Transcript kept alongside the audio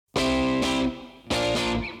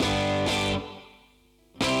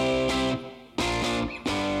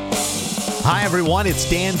Hi, everyone. It's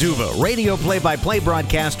Dan Duva, radio play-by-play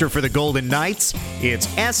broadcaster for the Golden Knights. It's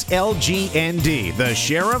SLGND, the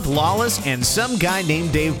Sheriff, Lawless, and Some Guy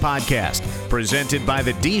Named Dave podcast, presented by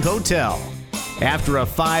the D Hotel. After a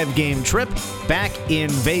 5-game trip, back in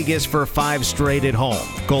Vegas for 5 straight at home.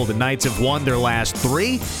 Golden Knights have won their last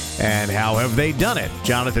 3, and how have they done it?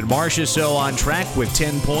 Jonathan Marchessault on track with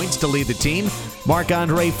 10 points to lead the team.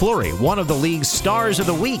 Marc-Andre Fleury, one of the league's stars of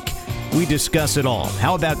the week. We discuss it all.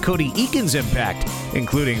 How about Cody Eakin's impact,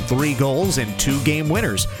 including 3 goals and 2 game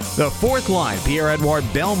winners? The fourth line, Pierre-Edouard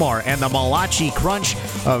Bellemare, and the Malachi crunch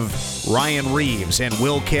of Ryan Reeves and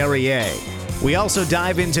Will Carrier. We also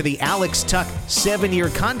dive into the Alex Tuch 7-year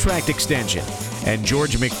contract extension and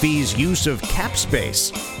George McPhee's use of cap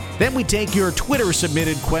space. Then we take your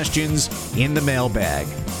Twitter-submitted questions in the mailbag.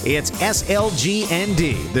 It's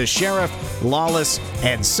SLGND, the Sheriff, Lawless,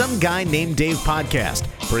 and Some Guy Named Dave podcast,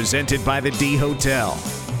 presented by the D Hotel.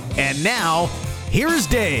 And now, here's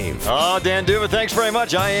Dave. Oh, Dan Duva, thanks very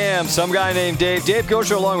much. I am Some Guy Named Dave. Dave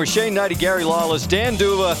Gosher along with Shane Knighty, Gary Lawless, Dan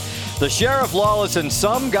Duva, the Sheriff, Lawless, and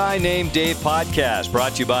Some Guy Named Dave podcast,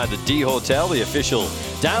 brought to you by the D Hotel, the official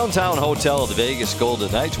downtown hotel of the Vegas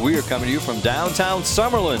Golden Knights. We are coming to you from downtown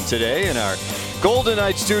Summerlin today in our Golden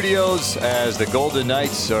Knights studios, as the Golden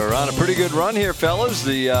Knights are on a pretty good run here, fellas.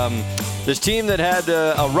 This team that had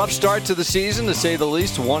a rough start to the season, to say the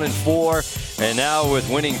least, 1-4, and now with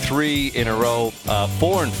winning 3 in a row,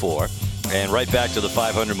 4-4, and right back to the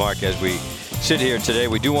 500 mark as we sit here today.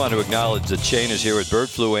 We do want to acknowledge that Shane is here with bird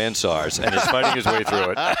flu and SARS and is fighting his way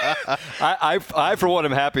through it. I, for one,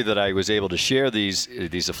 am happy that I was able to share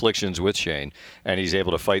these afflictions with Shane, and he's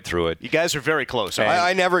able to fight through it. You guys are very close.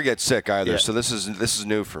 I never get sick either, so this is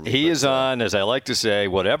new for me. He is on, as I like to say,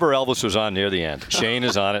 whatever Elvis was on near the end. Shane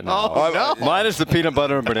is on it now. No. Minus the peanut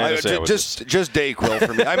butter and banana sandwiches. Just Dayquil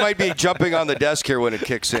for me. I might be jumping on the desk here when it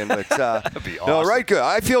kicks in, but that'd be awesome. No, right, good.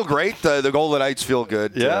 I feel great. The Golden Knights feel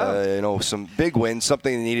good. Yeah. Some big wins,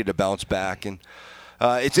 something they needed to bounce back, and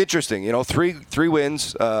it's interesting. Three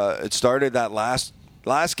wins. It started that last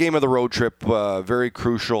game of the road trip, very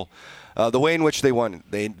crucial. The way in which they won,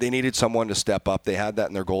 they needed someone to step up. They had that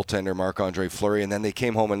in their goaltender, Marc-Andre Fleury, and then they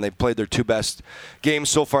came home and they played their 2 best games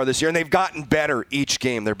so far this year, and they've gotten better each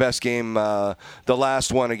game. Their best game, the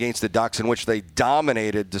last one against the Ducks, in which they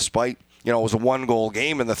dominated despite it was a 1-goal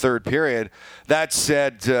game in the third period. That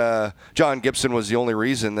said, John Gibson was the only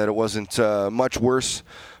reason that it wasn't much worse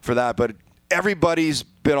for that. But everybody's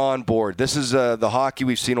been on board. This is the hockey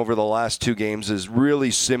we've seen over the last 2 games is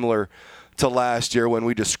really similar to last year when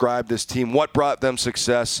we described this team, what brought them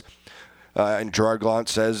success. And Gerard Gallant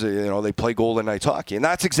says, they play Golden Knights hockey. And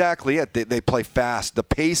that's exactly it. They play fast. The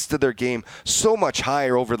pace to their game so much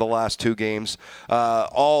higher over the last 2 games.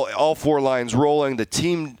 All 4 lines rolling. The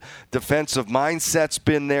team defensive mindset's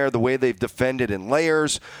been there. The way they've defended in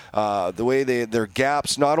layers. The way their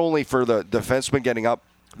gaps, not only for the defensemen getting up,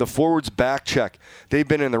 the forwards back check. They've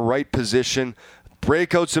been in the right position.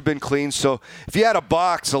 Breakouts have been clean. So if you had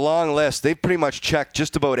a long list, they've pretty much checked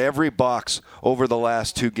just about every box over the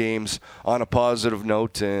last 2 games on a positive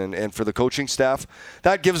note. And for the coaching staff,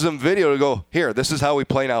 that gives them video to go, here, this is how we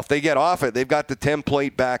play now. If they get off it, they've got the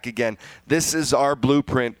template back again. This is our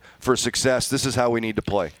blueprint for success. This is how we need to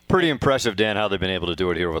play. Pretty impressive, Dan, how they've been able to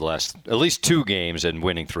do it here over the last at least 2 games and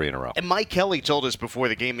winning 3 in a row. And Mike Kelly told us before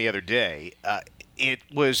the game the other day, it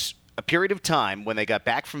was a period of time when they got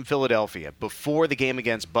back from Philadelphia before the game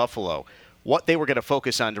against Buffalo, what they were going to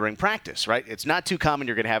focus on during practice, right? It's not too common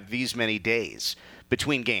you're going to have these many days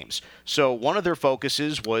between games. So one of their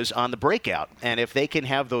focuses was on the breakout. And if they can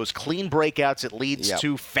have those clean breakouts, it leads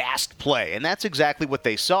to fast play. And that's exactly what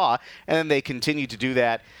they saw. And then they continue to do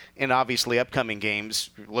that in obviously upcoming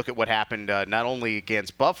games. Look at what happened not only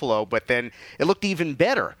against Buffalo, but then it looked even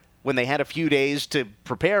better when they had a few days to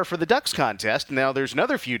prepare for the Ducks contest. Now there's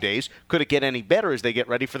another few days. Could it get any better as they get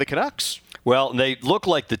ready for the Canucks? Well, they look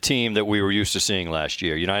like the team that we were used to seeing last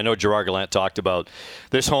year. I know Gerard Gallant talked about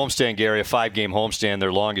this homestand, Gary, a 5-game homestand,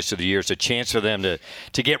 their longest of the year. It's a chance for them to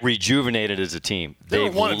get rejuvenated as a team.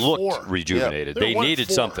 They've looked rejuvenated. They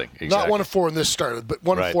needed something. Exactly. Not 1-4 when this started, but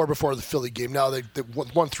 1-4 before the Philly game. Now they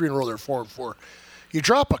won 3 in a row. They're 4-4. You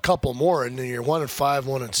drop a couple more, and then you're 1-5,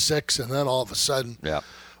 1-6, and then all of a sudden,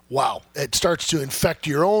 wow, it starts to infect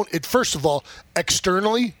your own. First of all,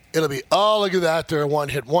 externally, it'll be, oh, look at that, they're a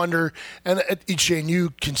one-hit wonder. And Shane, you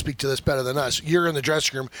can speak to this better than us. You're in the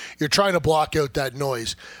dressing room. You're trying to block out that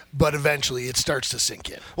noise, but eventually it starts to sink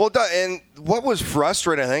in. Well, and what was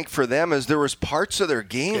frustrating, I think, for them is there was parts of their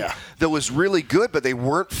game that was really good, but they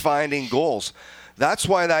weren't finding goals. That's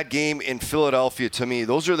why that game in Philadelphia, to me,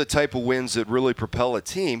 those are the type of wins that really propel a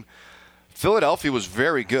team. Philadelphia was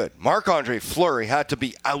very good. Marc-Andre Fleury had to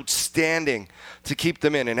be outstanding to keep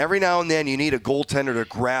them in. And every now and then you need a goaltender to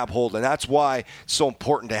grab hold. And that's why it's so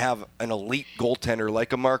important to have an elite goaltender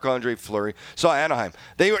like a Marc-Andre Fleury. So Anaheim,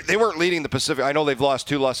 they weren't leading the Pacific. I know they've lost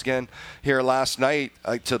 2-0 again here last night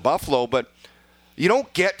to Buffalo, but you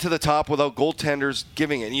don't get to the top without goaltenders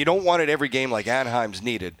giving it. And you don't want it every game like Anaheim's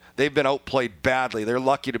needed. They've been outplayed badly. They're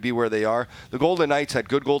lucky to be where they are. The Golden Knights had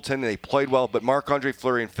good goaltending. They played well, but Marc-Andre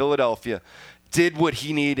Fleury in Philadelphia did what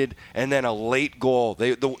he needed, and then a late goal.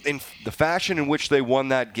 In the fashion in which they won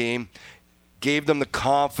that game gave them the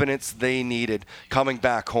confidence they needed coming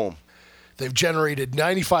back home. They've generated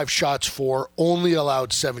 95 shots for, only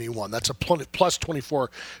allowed 71. That's a plus 24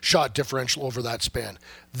 shot differential over that span.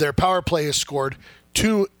 Their power play has scored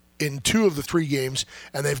in two of the 3 games,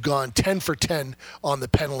 and they've gone 10 for 10 on the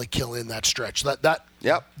penalty kill in that stretch.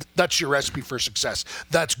 That's your recipe for success.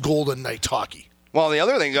 That's Golden Knights hockey. Well, the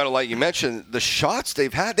other thing, like you mentioned, the shots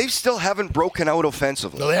they've had, they still haven't broken out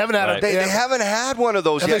offensively. No, they haven't had They haven't had one of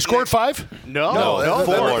those yet. Have they scored 5? No.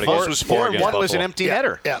 4. This was 4 One was an empty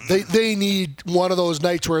netter. Yeah, they need one of those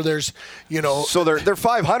nights where there's, So they're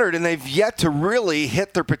 500, and they've yet to really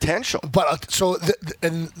hit their potential. But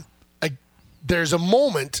there's a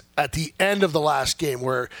moment at the end of the last game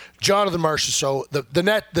where Jonathan Marchessault,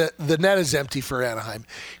 the net is empty for Anaheim.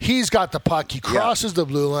 He's got the puck. He crosses the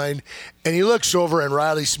blue line, and he looks over, and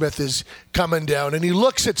Riley Smith is coming down, and he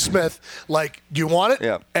looks at Smith like, "Do you want it?"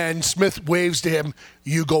 Yeah. And Smith waves to him,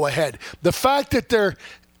 "You go ahead." The fact that they're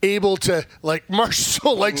able to, like,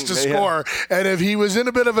 Marchessault likes to score, and if he was in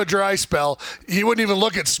a bit of a dry spell, he wouldn't even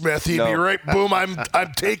look at Smith. He'd be right, boom, I'm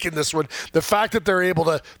taking this one. The fact that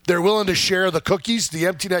they're willing to share the cookies, the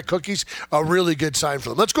empty net cookies, a really good sign for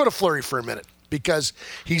them. Let's go to Fleury for a minute, because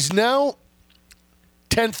he's now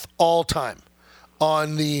 10th all time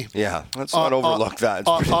on the let's not overlook that.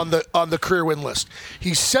 on the career win list.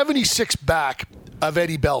 He's 76 back of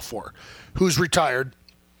Eddie Belfour, who's retired.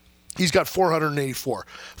 He's got 484.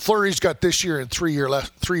 Fleury's got this year and 3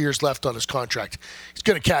 years left on his contract. He's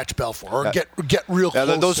going to catch Belfour or get real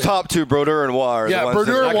close. Those top two, Brodeur and Waugh, are the ones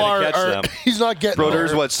Brodeur and Waugh he's not getting.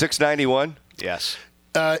 Brodeur's what, 691? Yes.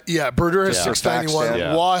 Brodeur has 691.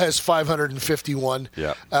 Yeah. Waugh has 551.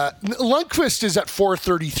 Yeah. Lundqvist is at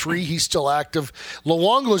 433. He's still active.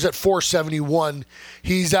 Luongo's at 471.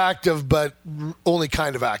 He's active, but only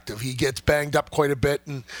kind of active. He gets banged up quite a bit,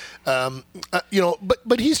 and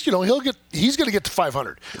but he's going to get to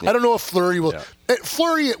 500. Yeah. I don't know if Fleury will. Yeah.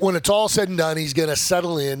 Fleury, when it's all said and done, he's going to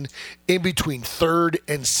settle in between 3rd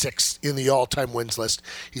and 6th in the all-time wins list.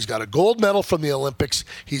 He's got a gold medal from the Olympics.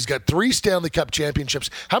 He's got 3 Stanley Cup championships.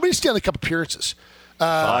 How many Stanley Cup appearances?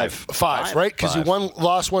 5, right? Because he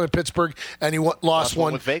lost one in Pittsburgh, and he lost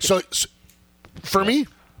one with Vegas. So for me,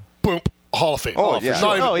 boom, Hall of Fame.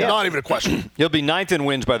 Not even a question. He'll be 9th in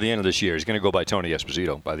wins by the end of this year. He's going to go by Tony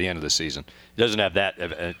Esposito by the end of the season. He doesn't have that.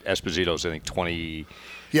 Esposito's, I think, 20.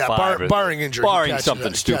 Yeah, barring injury. Barring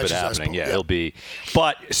something stupid happening. Yeah, he'll be.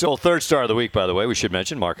 But, so third star of the week, by the way, we should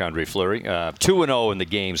mention Marc-Andre Fleury. 2-0 in the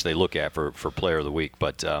games they look at for player of the week,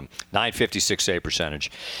 but .956 save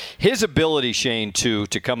percentage. His ability, Shane, to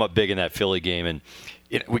come up big in that Philly game, and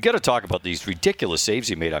we got to talk about these ridiculous saves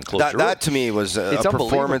he made on Claude Giroux. That to me was a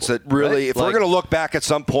performance that really, right? if we're going to look back at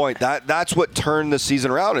some point, that's what turned the season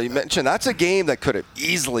around. And you mentioned that's a game that could have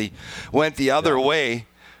easily went the other way.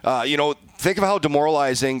 Think of how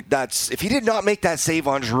demoralizing that's. If he did not make that save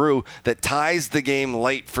on Giroux that ties the game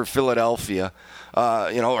late for Philadelphia,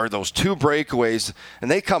 or those 2 breakaways, and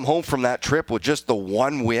they come home from that trip with just the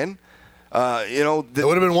 1 win, it would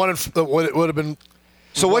have been 1 and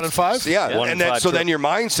 5. Yeah, 1 and then 5 then your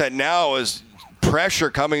mindset now is pressure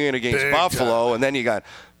coming in against Big Buffalo, time. and then you got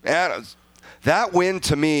that win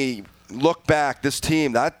to me. Look back, this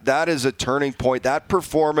team, that is a turning point. That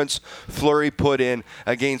performance Fleury put in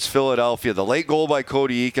against Philadelphia. The late goal by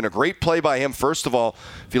Cody Eakin, a great play by him, first of all.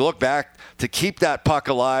 If you look back, to keep that puck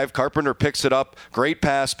alive, Carpenter picks it up. Great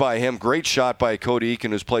pass by him. Great shot by Cody Eakin,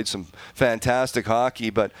 who's played some fantastic hockey.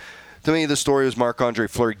 But to me, the story was Marc-Andre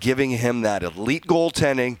Fleury giving him that elite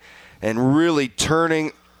goaltending and really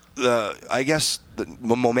turning the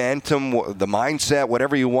momentum, the mindset,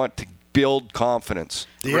 whatever you want to build confidence.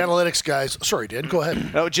 The analytics guys. Sorry, Dan, go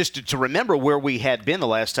ahead. No, just to remember where we had been the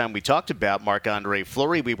last time we talked about Marc-Andre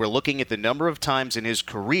Fleury, we were looking at the number of times in his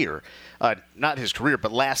career, not his career,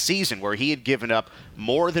 but last season, where he had given up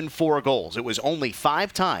more than 4 goals. It was only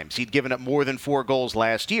 5 times he'd given up more than 4 goals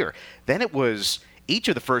last year. Then it was each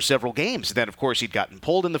of the first several games. Then, of course, he'd gotten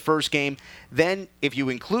pulled in the first game. Then, if you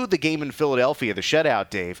include the game in Philadelphia, the shutout,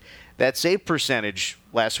 Dave, that save percentage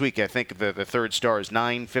last week, I think the third star is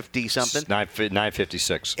 950 something.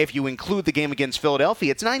 956. If you include the game against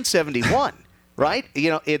Philadelphia, it's 971, right?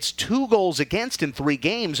 It's 2 goals against in 3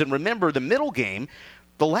 games. And remember, the middle game,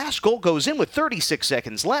 the last goal goes in with 36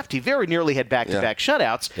 seconds left. He very nearly had back-to-back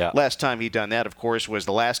shutouts. Yeah. Last time he'd done that, of course, was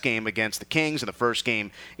the last game against the Kings and the first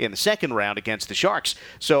game in the second round against the Sharks.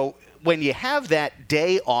 So when you have that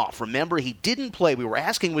day off, remember, he didn't play. We were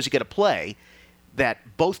asking, was he going to play?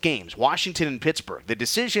 That both games, Washington and Pittsburgh, the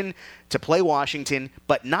decision to play Washington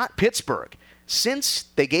but not Pittsburgh, since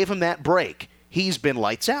they gave him that break, he's been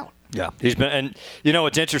lights out. Yeah, he's been, and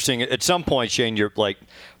it's interesting. At some point, Shane, you're like,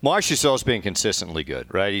 Marchessault's been consistently good,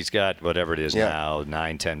 right? He's got whatever it is now,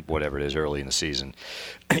 9, 10, whatever it is, early in the season.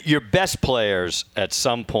 Your best players at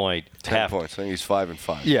some point 10 points. I think he's 5 and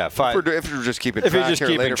 5. Yeah, 5. If you're just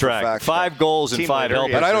keeping track. 5 goals and 5 help.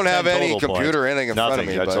 But I don't have any computer or anything in front of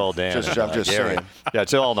me. That's all Dan. I'm just saying. Yeah,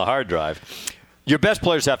 it's all on the hard drive. Your best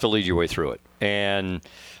players have to lead your way through it. And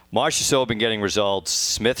Marchessault been getting results.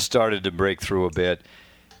 Smith started to break through a bit.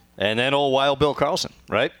 And then old Wild Bill Karlsson,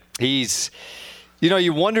 right? He's,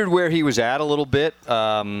 you wondered where he was at a little bit.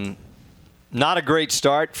 Not a great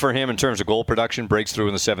start for him in terms of goal production. Breaks through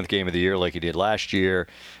in the 7th game of the year like he did last year.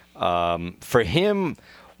 For him,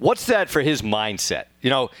 what's that for his mindset?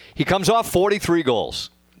 He comes off 43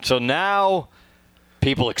 goals. So now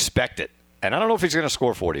people expect it. And I don't know if he's going to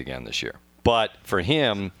score 40 again this year. But for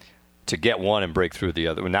him to get one and break through the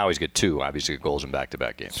other. Now he's got 2, obviously, goals in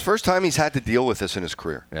backto-back games. It's the first time he's had to deal with this in his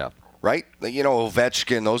career. Yeah. Right?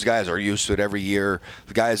 Ovechkin, those guys are used to it every year.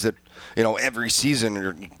 The guys that, every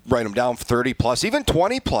season write them down 30-plus, even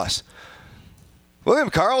 20-plus. William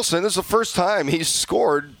Karlsson, this is the first time he's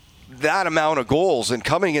scored that amount of goals. And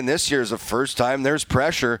coming in this year is the first time there's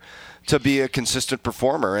pressure to be a consistent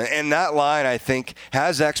performer. And that line, I think,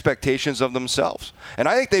 has expectations of themselves. And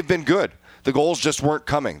I think they've been good. The goals just weren't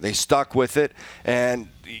coming. They stuck with it. And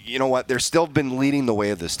you know what? They're still been leading the way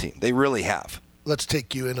of this team. They really have. Let's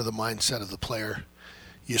take you into the mindset of the player.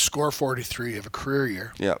 You score 43, you have a career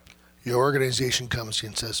year. Yep. Your organization comes to you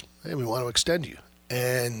and says, "Hey, we want to extend you."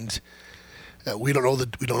 And we don't know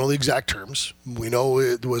the exact terms. We know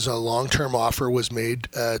it was a long-term offer was made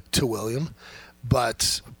to William,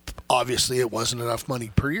 but obviously it wasn't enough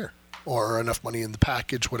money per year or enough money in the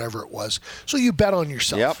package, whatever it was. So you bet on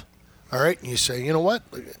yourself. Yep. All right, and you say, you know what?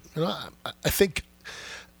 I think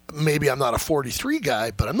maybe I'm not a 43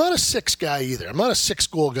 guy, but I'm not a 6 guy either. I'm not a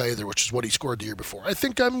 6-goal guy either, which is what he scored the year before. I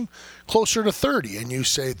think I'm closer to 30. And you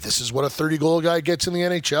say, this is what a 30-goal guy gets in the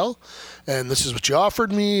NHL, and this is what you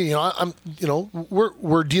offered me.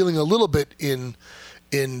 We're dealing a little bit in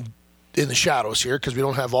the shadows here because we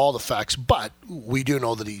don't have all the facts, but we do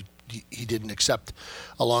know that he didn't accept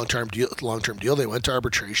a long-term deal. They went to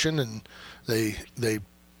arbitration, and they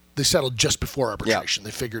settled just before arbitration.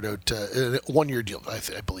 Yep. They figured out a 1-year deal,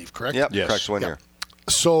 I believe, correct? Yep, yes. Correct, 1 year.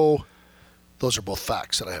 So those are both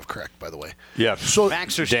facts that I have correct, by the way. Yeah. So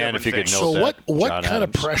facts are Dan, if you could So note that. what kind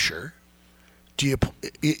of pressure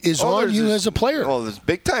is on you as a player? Well, there's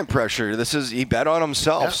big-time pressure. He bet on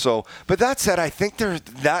himself. Yeah. So, but that said, I think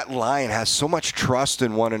that line has so much trust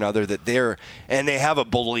in one another that they have a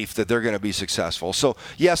belief that they're going to be successful. So,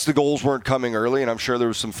 yes, the goals weren't coming early, and I'm sure there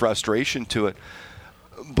was some frustration to it.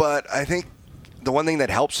 But I think the one thing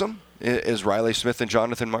that helps them is Riley Smith and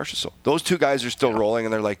Jonathan Marchessault. Those 2 guys are still rolling,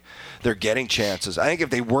 and they're getting chances. I think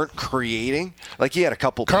if they weren't creating, like he had a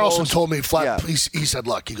couple. Karlsson told me flat. Yeah. He said,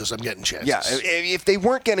 "Look," he goes, "I'm getting chances." Yeah, if they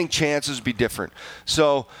weren't getting chances, it'd be different.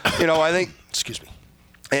 So I think. Excuse me.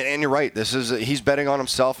 And you're right. He's betting on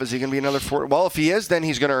himself. Is he going to be another 4? Well, if he is, then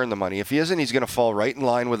he's going to earn the money. If he isn't, he's going to fall right in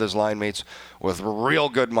line with his line mates with real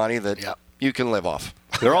good money that you can live off.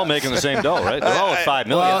 They're all making the same dough, right? They're all at $5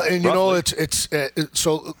 million. Well, and it's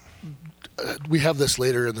so. We have this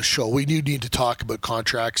later in the show. We do need to talk about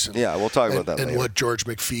contracts. And, we'll talk about that later. And what George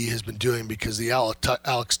McPhee has been doing because the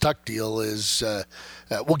Alex Tuch deal is.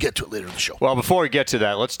 We'll get to it later in the show. Well, before we get to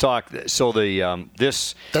that, let's talk. So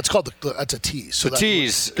this that's called that's a tease. So the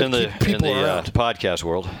tease in the podcast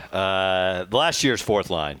world. Last year's 4th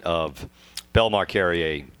line of Bellemare,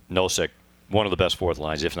 Carrier, Nosek, one of the best 4th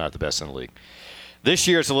lines, if not the best in the league. This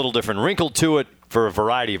year it's a little different. Wrinkled to it for a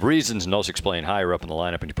variety of reasons, and those explain higher up in the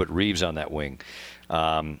lineup, and you put Reeves on that wing.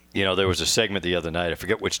 There was a segment the other night. I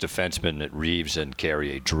forget which defenseman that Reeves and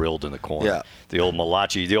Carrier drilled in the corner. Yeah. The old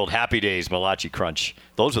Malachi, the old Happy Days Malachi Crunch.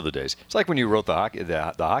 Those are the days. It's like when you wrote the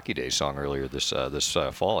Hockey Days song earlier this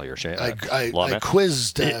fall here. Shane. I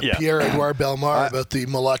quizzed Pierre-Edouard Bellemare about the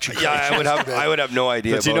Malachi Crunch. Yeah, I would have no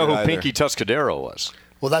idea. Does he know who Pinky Tuscadero was?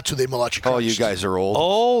 Well, that's who they Malachi Crunch. Oh, you guys are old.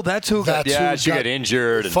 Oh, that's who got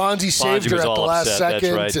injured. Fonzie saved her at the last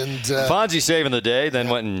second. That's right. And Fonzie saving the day, then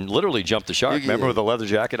went and literally jumped the shark. Remember with the leather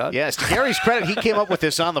jacket on? Yes, to Gary's credit, he came up with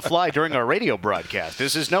this on the fly during our radio broadcast.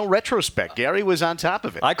 This is no retrospect. Gary was on top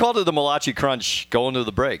of it. I called it the Malachi Crunch going to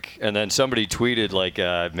the break, and then somebody tweeted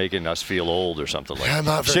making us feel old or something like that. I'm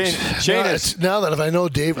not very Shane is, now that if I know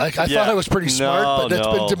Dave, I thought I was pretty smart, but that's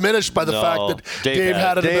been diminished by the fact that Dave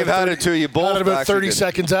had it to you both about 30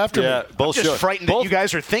 seconds after me. I'm just frightened that you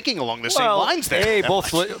guys are thinking along the same lines there. Hey,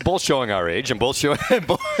 both showing our age and both showing.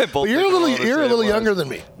 But you're a little younger than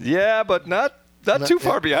me. Yeah, but not too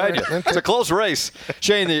far behind you. It's a close race.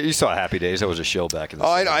 Shane, you saw Happy Days. That was a show back in the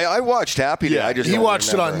day. I watched Happy Days. He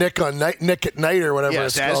watched it on Nick at Night or whatever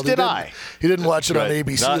it's called. As did I. He didn't watch it on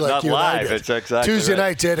ABC like you live. and I did. It's exactly Tuesday right.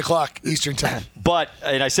 nights, 8 o'clock Eastern Time.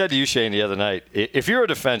 And I said to you, Shane, the other night, if you're a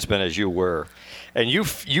defenseman, as you were, and you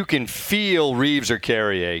can feel Reeves or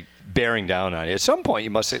Carrier bearing down on you. At some point, you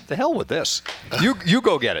must say, "The hell with this! You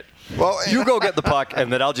go get it. Well, you go get the puck,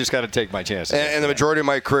 and then I'll just kind of take my chances." And the majority of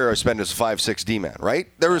my career, I spent as a 5'6" D-man. Right?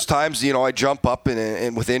 There was times, I jump up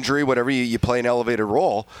and with injury, whatever, you play an elevated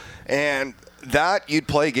role, and that you'd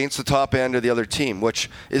play against the top end of the other team, which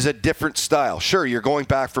is a different style. Sure, you're going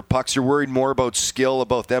back for pucks. You're worried more about skill,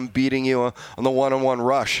 about them beating you on the one-on-one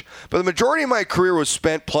rush. But the majority of my career was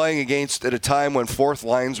spent playing against at a time when fourth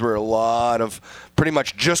lines were a lot of pretty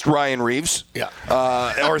much just Ryan Reeves. Yeah.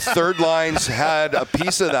 Our third lines had a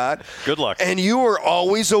piece of that. Good luck. And you were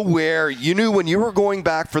always aware. You knew when you were going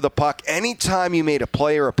back for the puck, anytime you made a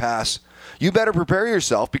play or a pass, you better prepare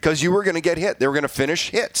yourself because you were going to get hit. They were going to finish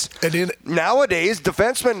hits. Nowadays,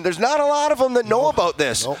 defensemen, there's not a lot of them that know about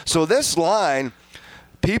this. Nope. So this line,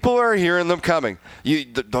 people are hearing them coming.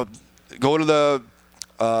 Go to the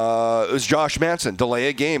it was Josh Manson, delay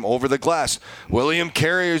a game over the glass. William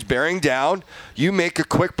Carrier's bearing down. You make a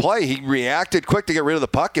quick play. He reacted quick to get rid of the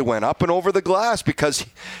puck. It went up and over the glass because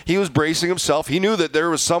he was bracing himself. He knew that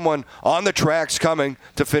there was someone on the tracks coming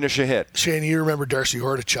to finish a hit. Shane, you remember Darcy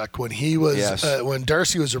Hordichuk when he was when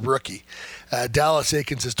Darcy was a rookie. Dallas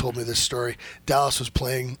Aikens has told me this story. Dallas was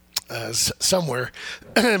playing somewhere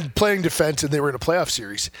playing defense, and they were in a playoff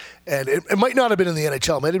series. And it might not have been in the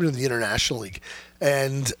NHL. It might have been in the International League.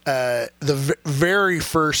 And the very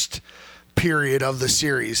first period of the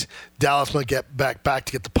series, Dallas might get back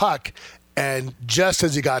to get the puck. And just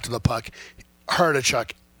as he got to the puck,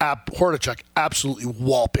 Hordichuk absolutely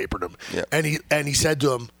wallpapered him. Yep. And he said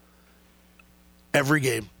to him, every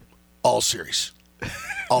game, all series,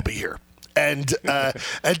 I'll be here. And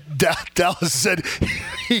Dallas said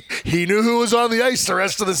he knew who was on the ice the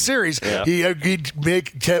rest of the series. Yeah. He'd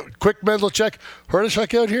make quick mental check.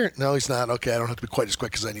 Hordichuk out here? No, he's not. Okay, I don't have to be quite as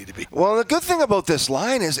quick as I need to be. Well, the good thing about this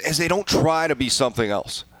line is they don't try to be something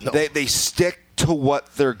else. No. They stick to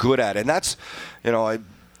what they're good at, and that's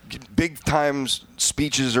big times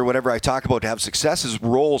speeches or whatever I talk about to have success is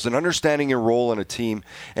roles and understanding your role in a team.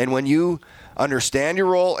 And when you understand your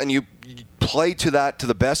role and you play to that to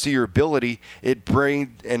the best of your ability, it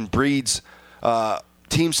breeds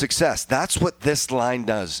team success. That's what this line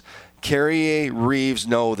does. Carrier, Reeves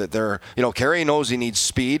know that Carrier knows he needs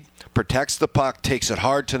speed, protects the puck, takes it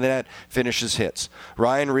hard to the net, finishes hits.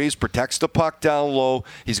 Ryan Reeves protects the puck down low.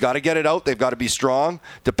 He's got to get it out. They've got to be strong,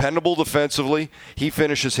 dependable defensively. He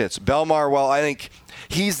finishes hits. Bellemare, I think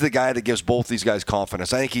he's the guy that gives both these guys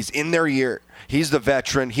confidence. I think he's in their year. He's the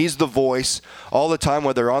veteran. He's the voice. All the time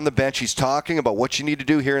when they're on the bench, he's talking about what you need to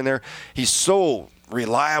do here and there. He's so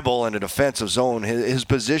reliable in a defensive zone. His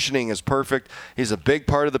positioning is perfect. He's a big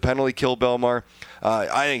part of the penalty kill, Bellemare.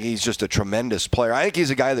 I think he's just a tremendous player. I think he's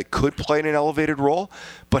a guy that could play in an elevated role,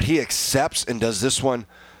 but he accepts and does this one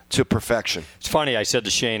to perfection. It's funny, I said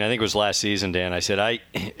to Shane, I think it was last season, Dan, I said,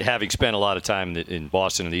 having spent a lot of time in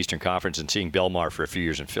Boston in the Eastern Conference and seeing Bellemare for a few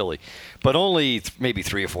years in Philly, but only maybe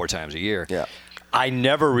 3 or 4 times a year, I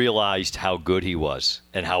never realized how good he was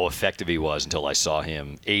and how effective he was until I saw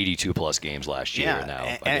him 82-plus games last year.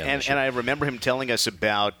 And I remember him telling us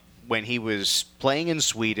about when he was playing in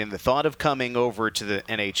Sweden, the thought of coming over to the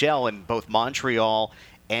NHL, and both Montreal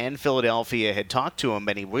and Philadelphia had talked to him,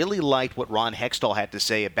 and he really liked what Ron Hextall had to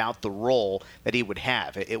say about the role that he would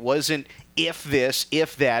have. It wasn't if this,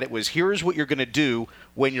 if that. It was here's what you're going to do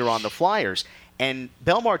when you're on the Flyers. And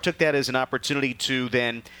Bellemare took that as an opportunity to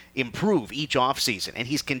then improve each offseason, and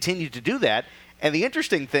he's continued to do that. And the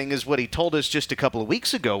interesting thing is what he told us just a couple of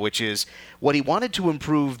weeks ago, which is what he wanted to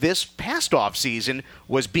improve this past offseason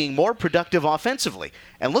was being more productive offensively.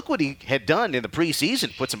 And look what he had done in the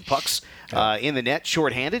preseason. Put some pucks in the net,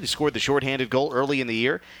 shorthanded. He scored the shorthanded goal early in the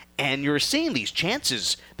year. And you're seeing these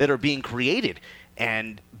chances that are being created.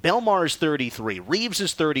 And Bellemare's 33, Reeves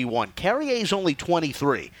is 31, Carrier's only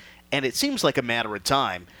 23. And it seems like a matter of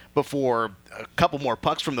time before a couple more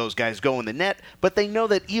pucks from those guys go in the net, but they know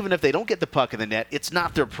that even if they don't get the puck in the net, it's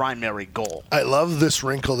not their primary goal. I love this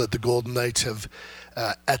wrinkle that the Golden Knights have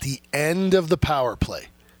at the end of the power play.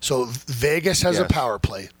 So Vegas has a power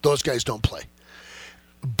play. Those guys don't play.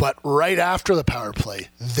 But right after the power play,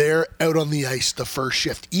 they're out on the ice the first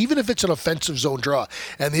shift, even if it's an offensive zone draw.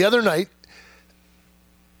 And the other night,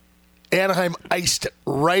 Anaheim iced it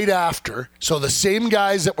right after. So the same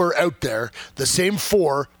guys that were out there, the same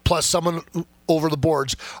 4 plus someone over the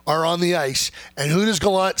boards are on the ice. And who does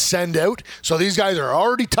Gallant send out? So these guys are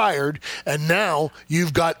already tired. And now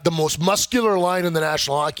you've got the most muscular line in the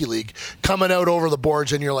National Hockey League coming out over the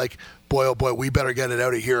boards. And you're like, boy, oh boy, we better get it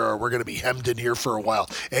out of here or we're going to be hemmed in here for a while.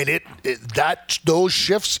 And those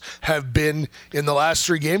shifts have been, in the last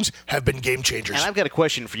 3 games, have been game changers. And I've got a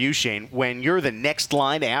question for you, Shane. When you're the next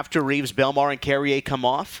line after Reeves, Bellemare, and Carrier come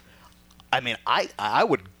off, I mean, I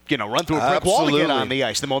would run through a brick wall to get on the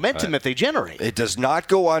ice. The momentum that they generate. It does not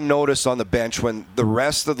go unnoticed on the bench when the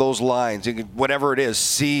rest of those lines, whatever it is,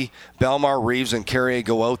 see Bellemare, Reeves, and Carrier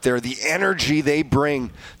go out there. The energy they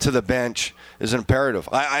bring to the bench is imperative.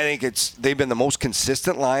 I think they've been the most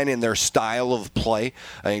consistent line in their style of play.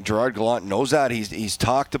 I think Gerard Gallant knows that. He's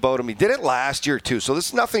talked about him. He did it last year too. So this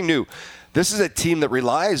is nothing new. This is a team that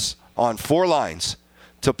relies on 4 lines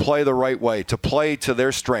to play the right way, to play to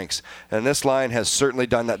their strengths. And this line has certainly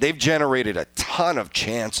done that. They've generated a ton of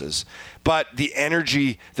chances, but the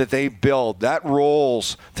energy that they build, that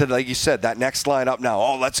rolls to, like you said, that next line up now.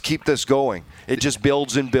 Oh, let's keep this going. It just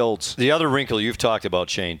builds and builds. The other wrinkle you've talked about,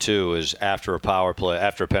 Shane, too, is after a power play,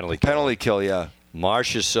 after a penalty kill. Penalty kill, yeah.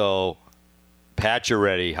 Marchessault,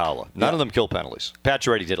 Pacioretty, Haula. None of them kill penalties.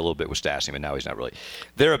 Pacioretty did a little bit with Stastny, but now he's not really.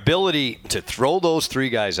 Their ability to throw those 3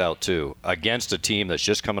 guys out, too, against a team that's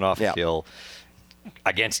just coming off a kill,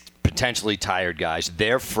 against potentially tired guys.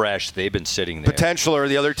 They're fresh. They've been sitting there. Potential are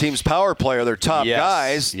the other team's power play are their top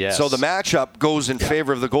guys. Yes. So the matchup goes in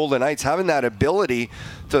favor of the Golden Knights, having that ability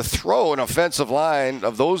to throw an offensive line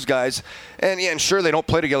of those guys. And sure, they don't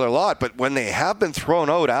play together a lot, but when they have been thrown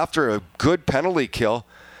out after a good penalty kill,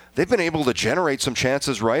 they've been able to generate some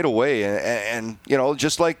chances right away. And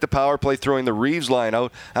just like the power play throwing the Reeves line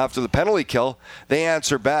out after the penalty kill, they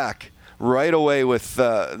answer back right away with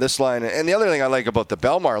this line. And the other thing I like about the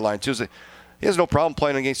Bellemare line, too, is that he has no problem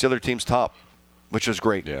playing against the other team's top, which is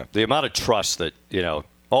great. Yeah. The amount of trust that,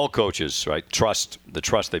 all coaches, right, the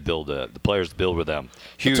trust they build, the players build with them.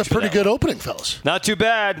 Huge. It's a pretty good opening, fellas. Not too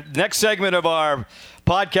bad. Next segment of our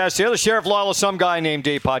podcast here, the Sheriff Lawless, Some Guy Named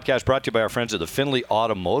Dave podcast, brought to you by our friends at the Findlay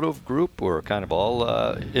Automotive Group. We're kind of all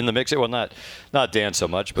in the mix here. Well, not Dan so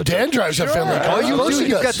much, but Dan drives a Findlay car. Oh, you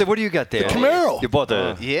got what do you got there? The Camaro. You bought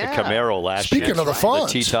the Camaro last year. Speaking of the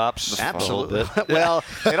fonts. The T-tops. Absolutely. Well,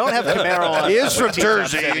 they don't have Camaro on. He is from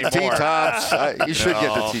Jersey. T-tops. You should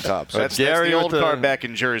get the T-tops. That's the old car back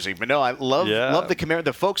in Jersey. But no, I love the Camaro.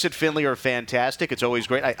 The folks at Findlay are fantastic. It's always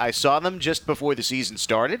great. I saw them just before the season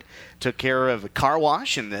started. Took care of a car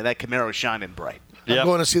wash, and that Camaro shining bright. I'm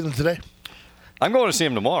going to see them today. I'm going to see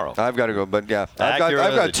him tomorrow. I've got to go, but yeah. I've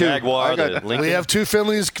got 2. Jaguar, we have 2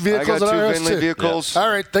 Findlay vehicles. I got 2 Findlay vehicles. Yeah. All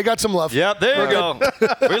right, they got some love. Yep, there you go.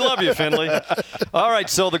 We love you, Findlay. All right,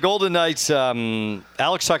 so the Golden Knights,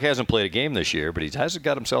 Alex Tuch hasn't played a game this year, but he has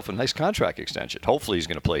got himself a nice contract extension. Hopefully he's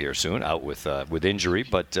going to play here soon, out with injury.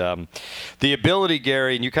 But the ability,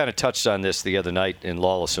 Gary, and you kind of touched on this the other night in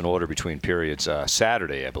Lawless and Order between periods,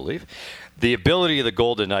 Saturday, I believe. The ability of the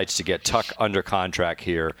Golden Knights to get Tuch under contract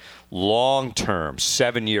here, long-term,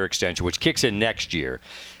 7-year extension, which kicks in next year.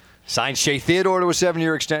 Signed Shea Theodore to a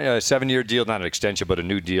 7-year deal, not an extension, but a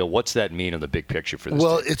new deal. What's that mean in the big picture for this team?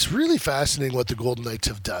 Well, it's really fascinating what the Golden Knights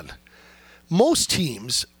have done. Most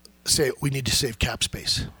teams say we need to save cap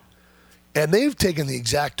space. And they've taken the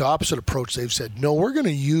exact opposite approach. They've said, no, we're going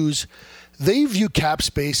to use – they view cap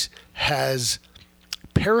space as –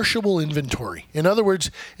 perishable inventory. In other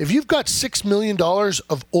words, if you've got $6 million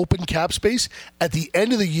of open cap space, at the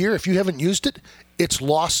end of the year, if you haven't used it, it's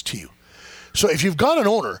lost to you. So if you've got an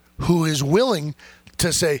owner who is willing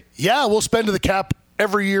to say, yeah, we'll spend to the cap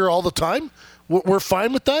every year all the time, we're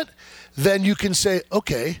fine with that, then you can say,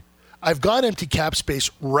 okay, I've got empty cap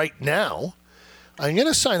space right now. I'm going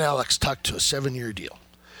to sign Alex Tuch to a 7-year deal.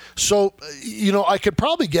 So, I could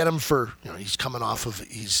probably get him for, he's coming off his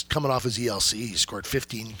ELC. He scored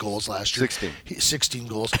 15 goals last year. 16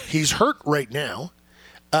 goals. He's hurt right now.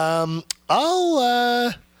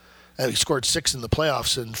 He scored 6 in the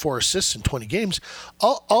playoffs and 4 assists in 20 games.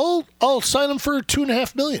 I'll sign him for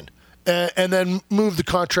 $2.5 million. And then move the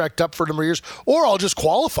contract up for a number of years, or I'll just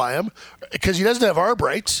qualify him because he doesn't have arb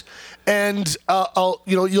rights, and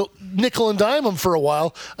you'll nickel and dime him for a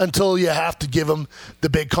while until you have to give him the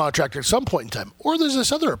big contract at some point in time. Or there's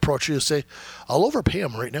this other approach. You'll say, I'll overpay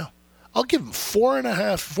him right now. I'll give him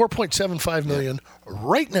 $4.75 million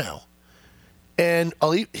right now, and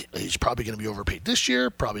he's probably going to be overpaid this year,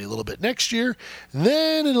 probably a little bit next year.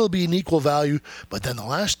 Then it'll be an equal value. But then the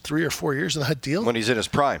last 3 or 4 years of that deal, when he's in his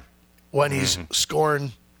prime. When he's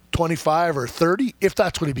scoring 25 or 30, if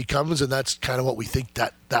that's what he becomes, and that's kind of what we think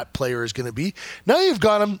that player is going to be. Now you've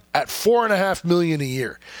got him at $4.5 million a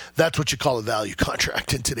year. That's what you call a value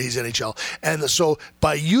contract in today's NHL. And so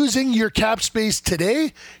by using your cap space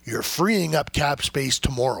today, you're freeing up cap space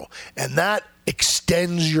tomorrow. And that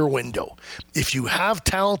extends your window. If you have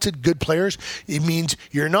talented, good players, it means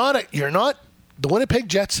you're not the Winnipeg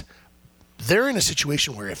Jets. They're in a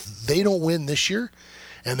situation where if they don't win this year,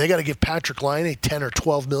 and they got to give Patrick Laine $10 or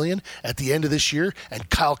 $12 million at the end of this year, and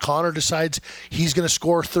Kyle Connor decides he's going to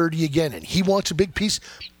score 30 again, and he wants a big piece,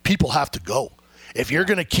 people have to go. If you're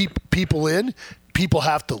going to keep people in, people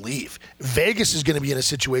have to leave. Vegas is going to be in a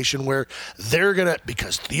situation where they're going to,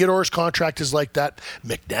 because Theodore's contract is like that,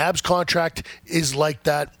 McNabb's contract is like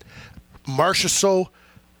that, Marchessault,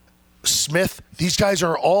 Smith, these guys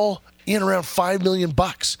are all in around $5 million.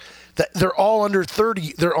 They're all under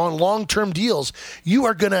 30. They're on long-term deals. You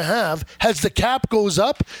are going to have, as the cap goes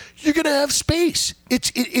up, you're going to have space.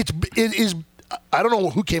 It is. I don't know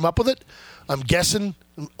who came up with it. I'm guessing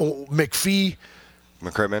McPhee,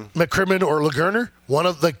 McCrimmon, or Lagerner, one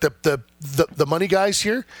of the money guys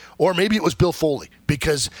here, or maybe it was Bill Foley,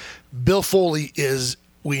 because Bill Foley is.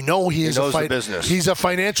 We know he knows the business. He's a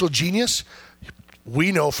financial genius.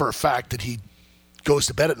 We know for a fact that he goes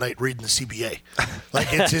to bed at night reading the CBA.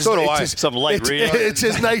 Like it's his, so do it's I. His, some light reading. It's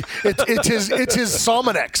his night. It's his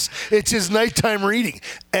Salmonex. It's his nighttime reading.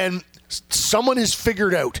 And someone has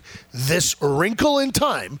figured out this wrinkle in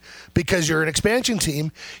time, because you're an expansion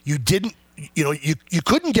team. You didn't. You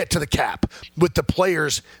couldn't get to the cap with the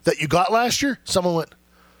players that you got last year. Someone went,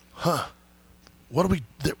 what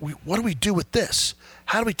do we do with this?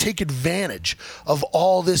 How do we take advantage of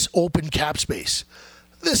all this open cap space?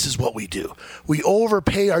 This is what we do. We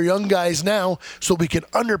overpay our young guys now so we can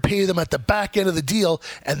underpay them at the back end of the deal,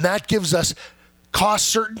 and that gives us cost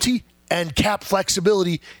certainty and cap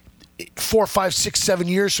flexibility 4, 5, 6, 7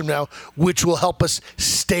 years from now, which will help us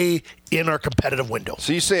stay in our competitive window.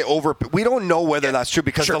 So you say we don't know whether that's true,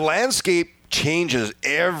 because the landscape changes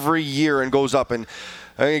every year and goes up. And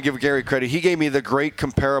I'm going to give Gary credit. He gave me the great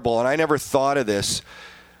comparable, and I never thought of this.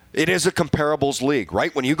 It is a comparables league,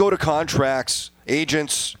 right? When you go to contracts,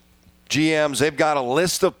 agents, GMs, they've got a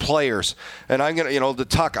list of players. And I'm going to, the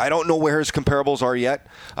Tuch, I don't know where his comparables are yet.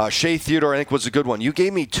 Shea Theodore, I think, was a good one. You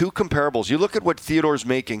gave me 2 comparables. You look at what Theodore's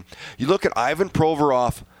making. You look at Ivan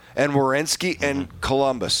Provorov and Werenski and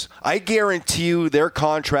Columbus. I guarantee you their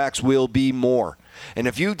contracts will be more. And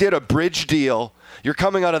if you did a bridge deal, you're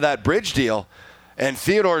coming out of that bridge deal, and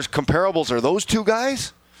Theodore's comparables are those 2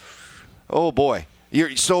 guys? Oh, boy.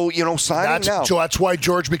 Signing now. So that's why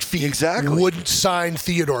George McPhee wouldn't sign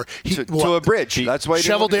Theodore. To a bridge. That's why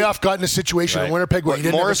Cheveldayoff got in a situation in Winnipeg where he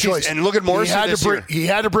didn't have a choice. And look at Morrissey He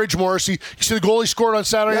had to bridge Morrissey. You see the goal he scored on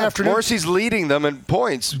Saturday afternoon? Morrissey's leading them in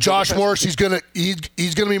points. Josh Morrissey's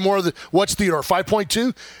he's gonna be more than, what's Theodore,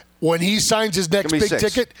 5.2? When he signs his next big 6.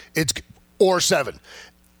 ticket, or 7.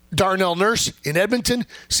 Darnell Nurse in Edmonton,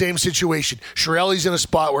 same situation. Chiarelli's in a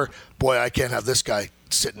spot where, boy, I can't have this guy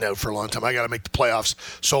sitting out for a long time. I got to make the playoffs.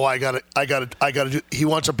 So I got to do, he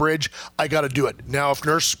wants a bridge. I got to do it. Now, if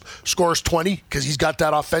Nurse scores 20, because he's got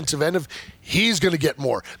that offensive end he's going to get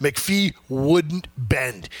more. McPhee wouldn't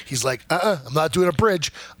bend. He's like, I'm not doing a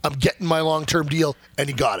bridge. I'm getting my long-term deal, and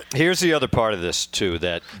he got it. Here's the other part of this, too,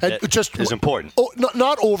 that is important.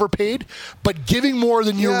 Not overpaid, but giving more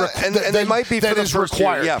than you and they might be for the first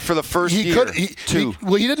required. Year. Yeah, for the first year. He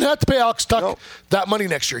didn't have to pay Alex Tuch that money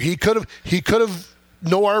next year. He could have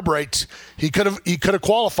no arb rights. He could have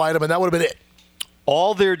qualified him, and that would have been it.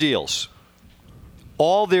 All their deals,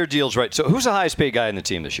 right? So who's the highest paid guy in the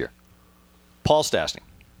team this year? Paul Stastny,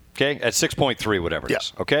 okay, at 6.3, whatever it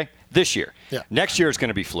is, okay? This year. Yeah. Next year it's going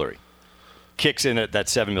to be Fleury. Kicks in at that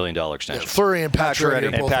 $7 million extension. Fleury and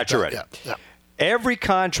Pacioretty. Yeah. Every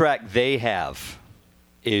contract they have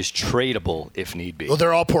is tradable if need be. Well,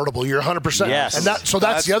 they're all portable. You're 100%. Yes. And that's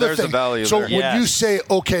the other thing. The value so there. when you say,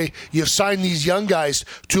 okay, you've signed these young guys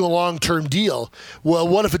to a long-term deal, well,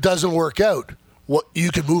 what if it doesn't work out? Well,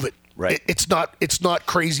 you can move it. Right. It's not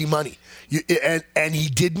crazy money. And he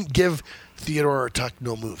didn't give Theodore Tuck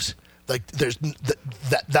no moves. Like there's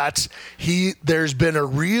been a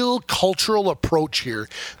real cultural approach here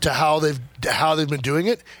to how they've been doing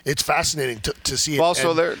it. It's fascinating to see it.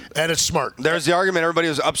 Also, and it's smart. There's the argument. Everybody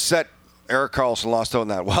was upset Erik Karlsson lost out on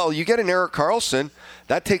that. Well, you get an Erik Karlsson,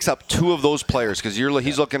 that takes up 2 of those players because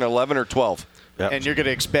he's looking at 11 or 12. Yep. And you're going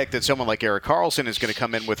to expect that someone like Erik Karlsson is going to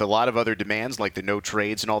come in with a lot of other demands, like the no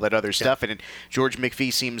trades and all that other stuff. And George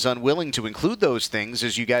McPhee seems unwilling to include those things,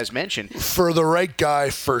 as you guys mentioned. For the right guy,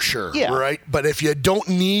 for sure. Yeah. Right? But if you don't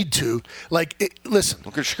need to, listen.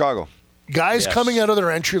 Look at Chicago. Guys coming out of their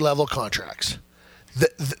entry-level contracts,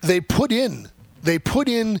 they put in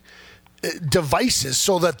devices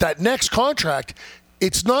so that next contract,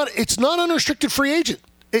 it's not unrestricted free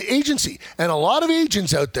agency. And a lot of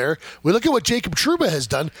agents out there, we look at what Jacob Trouba has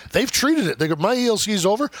done. They've treated it. They go, my ELC is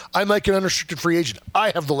over. I'm like an unrestricted free agent.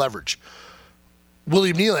 I have the leverage.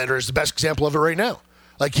 William Nylander is the best example of it right now.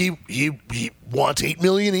 Like he wants $8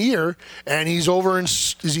 million a year, and he's over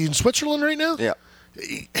is he in Switzerland right now? Yeah,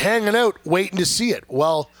 hanging out, waiting to see it.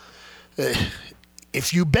 Well,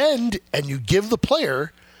 if you bend and you give the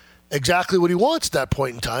player exactly what he wants at that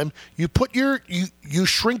point in time, you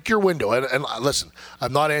shrink your window. And listen,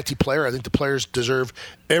 I'm not anti-player. I think the players deserve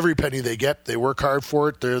every penny they get. They work hard for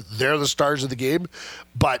it. They're the stars of the game.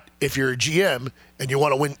 But if you're a GM and you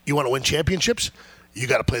want to win championships, you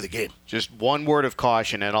got to play the game. Just one word of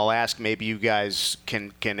caution, and I'll ask maybe you guys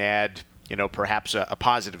can add, perhaps a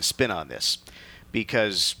positive spin on this,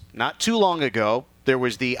 because not too long ago there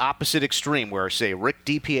was the opposite extreme where, say, Rick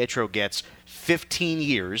DiPietro gets 15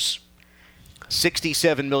 years,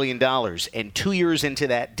 $67 million, and 2 years into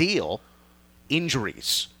that deal,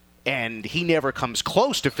 injuries. And he never comes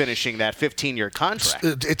close to finishing that 15-year contract.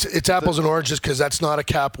 It's apples and oranges because that's not a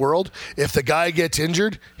cap world. If the guy gets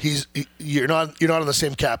injured, you're not on the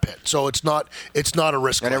same cap hit. So it's not a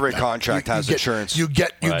risk. And every contract has insurance. You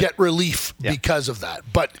get relief because of that.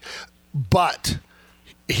 But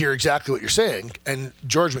hear exactly what you're saying. And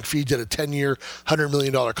George McPhee did a 10-year, $100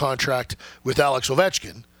 million contract with Alex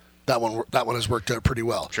Ovechkin. That one has worked out pretty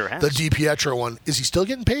well. Sure has. The DiPietro one, is he still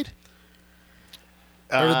getting paid?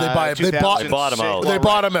 Or did they buy him? They bought him out. They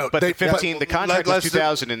bought him out. But the contract was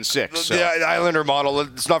 2006. So. The Islander model.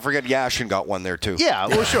 Let's not forget Yashin got one there too. Yeah,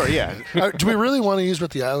 well, sure, yeah. Do we really want to use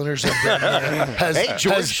what the Islanders have done?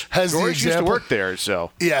 George used to work there,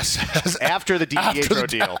 so. Yes. After the DiPietro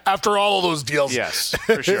deal. After all of those deals. Yes,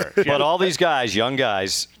 for sure. Yeah. But all these guys, young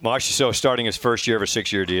guys, Marchessault starting his first year of a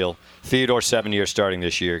 6-year deal, Theodore 7 years starting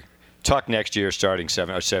this year, Tuck next year starting a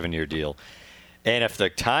 7-year deal. And if the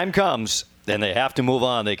time comes and they have to move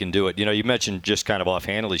on, they can do it. You mentioned just kind of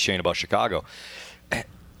offhandedly, Shane, about Chicago.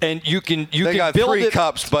 And you can got build 3 it.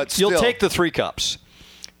 cups, but still. You'll take the 3 cups.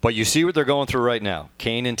 But you see what they're going through right now.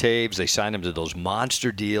 Kane and Taves, they signed them to those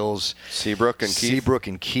monster deals. Seabrook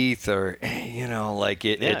and Keith are,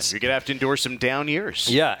 it's... You're going to have to endure some down years.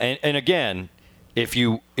 Yeah, and again, if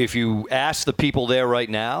you ask the people there right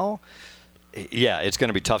now, it's going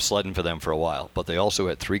to be tough sledding for them for a while. But they also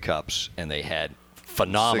had 3 cups, and they had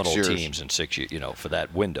phenomenal teams in 6 years, for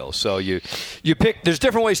that window. So you pick. There's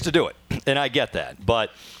different ways to do it, and I get that. But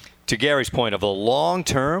to Gary's point of the long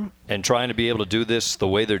term and trying to be able to do this the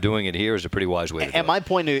way they're doing it here is a pretty wise way to do it. And my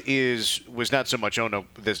point was not so much, one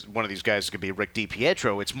of these guys could be Rick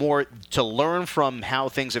DiPietro. It's more to learn from how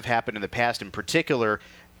things have happened in the past. In particular,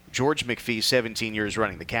 George McPhee, 17 years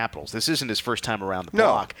running the Capitals. This isn't his first time around the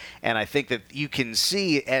block, and I think that you can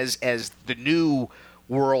see as the new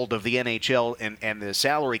world of the NHL and the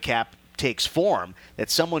salary cap takes form, that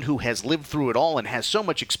someone who has lived through it all and has so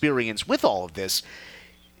much experience with all of this,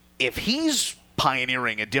 if he's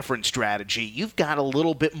pioneering a different strategy, you've got a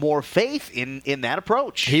little bit more faith in that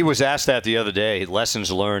approach. He was asked that the other day,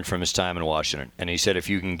 lessons learned from his time in Washington, and he said if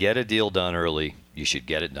you can get a deal done early, you should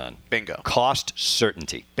get it done. Bingo. Cost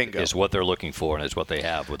certainty is what they're looking for, and it's what they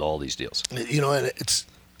have with all these deals. And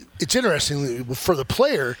it's interesting for the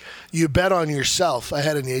player. You bet on yourself. I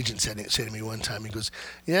had an agent say to me one time. He goes,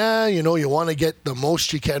 "Yeah, you want to get the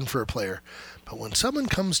most you can for a player, but when someone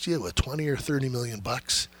comes to you with $20 or $30 million,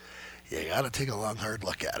 you got to take a long, hard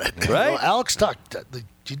look at it." Right. Alex Tuck,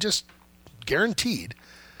 you just guaranteed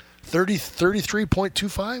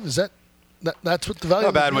 33.25. Is that's what the value?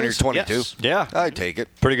 Not bad when you're 22. Yes. Yeah, I'd take it.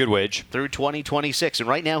 Pretty good wage through 2026, and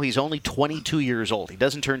right now he's only 22 years old. He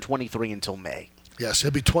doesn't turn 23 until May. Yes,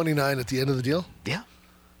 he'll be 29 at the end of the deal. Yeah.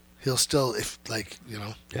 he'll still,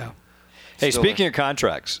 Yeah. Hey, speaking of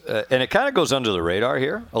contracts, and it kind of goes under the radar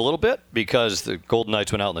here a little bit because the Golden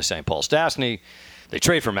Knights went out and they signed Paul Stastny. They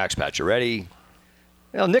trade for Max Pacioretty.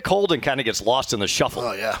 Nick Holden kind of gets lost in the shuffle.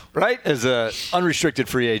 Oh, yeah. Right? As a unrestricted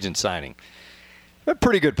free agent signing. A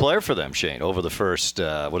pretty good player for them, Shane, over the first, what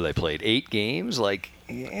have they played, 8 games?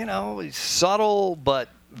 He's subtle, but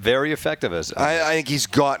very effective. I think he's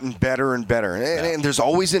gotten better and better. And there's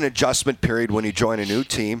always an adjustment period when you join a new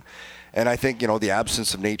team. And I think, the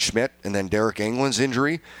absence of Nate Schmidt and then Derek Engelland's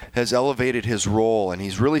injury has elevated his role, and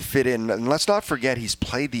he's really fit in. And let's not forget, he's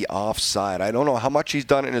played the offside. I don't know how much he's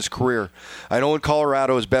done in his career. I know in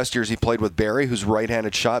Colorado, his best years, he played with Barry, who's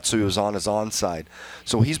right-handed shot, so he was on his onside.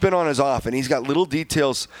 So he's been on his off, and he's got little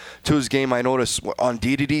details to his game. I notice on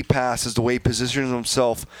D-to-D passes, the way he positions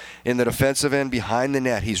himself in the defensive end behind the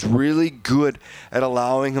net. He's really good at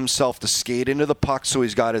allowing himself to skate into the puck, so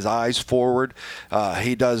he's got his eyes forward.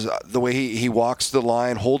 He does the way he walks the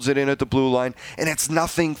line, holds it in at the blue line, and it's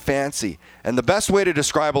nothing fancy. And the best way to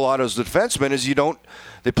describe a lot of those defensemen is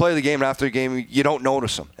they play the game, and after the game, you don't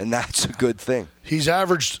notice them, and that's a good thing. He's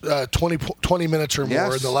averaged 20 minutes or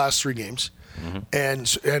more in the last 3 games. Mm-hmm.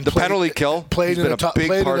 And the penalty kill played in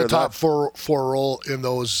the top four role in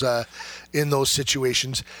those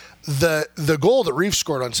situations. The goal that Reeves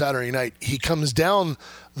scored on Saturday night, he comes down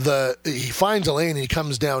he finds a lane and he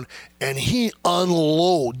comes down and he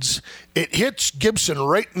unloads. It hits Gibson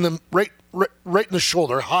right in the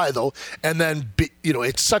shoulder, high though, and then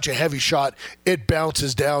it's such a heavy shot. It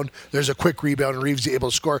bounces down. There's a quick rebound and Reeves is able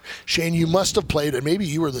to score. Shane, you must have played, and maybe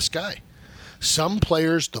you were this guy. Some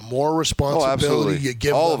players, the more responsibility you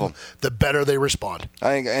give them, the better they respond.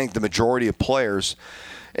 I think the majority of players.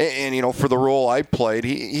 And for the role I played,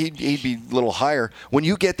 he'd be a little higher. When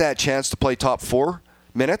you get that chance to play top 4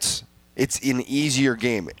 minutes, it's an easier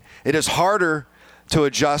game. It is harder to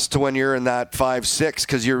adjust to when you're in that 5-6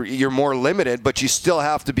 because you're more limited, but you still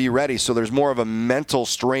have to be ready. So there's more of a mental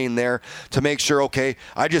strain there to make sure, okay,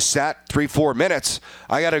 I just sat 3-4 minutes.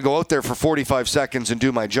 I got to go out there for 45 seconds and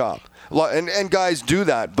do my job. And guys do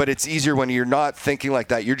that, but it's easier when you're not thinking like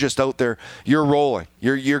that. You're just out there. You're rolling.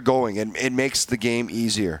 You're going, and it makes the game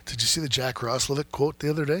easier. Did you see the Jack Roslovic quote the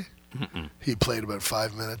other day? Mm-mm. He played about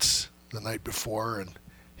 5 minutes the night before, and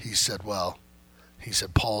he said,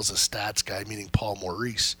 Paul's a stats guy, meaning Paul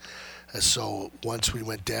Maurice. And so once we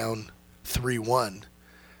went down 3-1,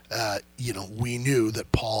 we knew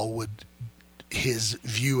that Paul his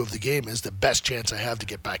view of the game is the best chance I have to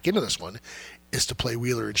get back into this one is to play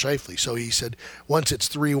Wheeler and Scheifele. So he said, once it's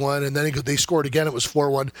 3-1, and then they scored again, it was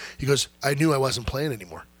 4-1. He goes, I knew I wasn't playing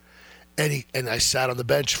anymore. And I sat on the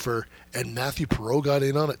bench and Matthew Perreault got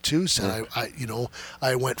in on it too. Said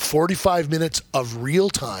I went 45 minutes of real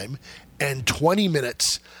time and 20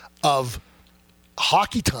 minutes of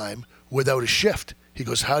hockey time without a shift. He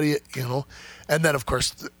goes, how do you And then of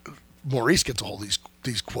course Maurice gets a hold of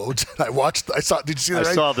these quotes. Did you see that?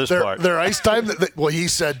 I saw this part. Their ice time. He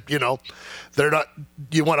said, they're not.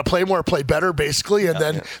 You want to play more, play better, basically, and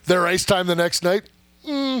then their ice time the next night.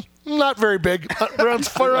 Not very big. Around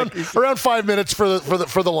 5 minutes for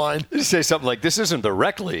the line. You say something like, "This isn't the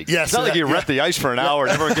rec league." Yes, it's not like you rent the ice for an hour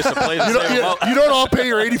and everyone gets to play the same amount. You don't all pay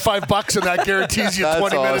your $85, and that guarantees you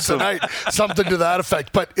 20 minutes a night, something to that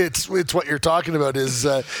effect. But it's what you're talking about is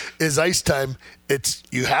ice time.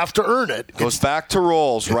 You have to earn it. Goes back to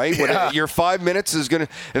roles, right? Yeah. When your 5 minutes is going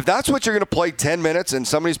to, if that's what you're going to play 10 minutes and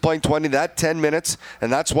somebody's playing 20, that 10 minutes,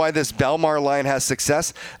 and that's why this Belmar line has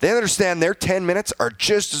success, they understand their 10 minutes are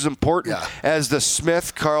just as important as the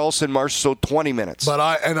Smith, Carlson, Marchessault 20 minutes. But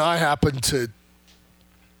I happen to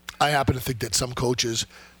think that some coaches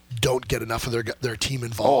don't get enough of their team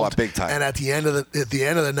involved. Oh, big time. And at the end of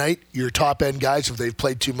the night, your top end guys, if they've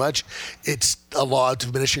played too much, it's a law of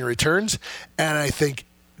diminishing returns. And I think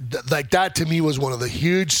that to me was one of the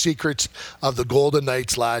huge secrets of the Golden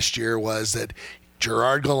Knights last year was that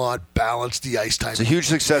Gerard Gallant balanced the ice time. It's a huge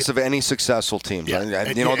success of any successful team. Yeah.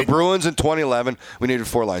 The Bruins in 2011, we needed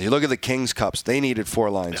 4 lines. You look at the Kings Cups, they needed 4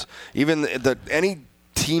 lines. Yeah. Even any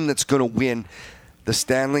team that's going to win the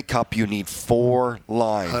Stanley Cup, you need 4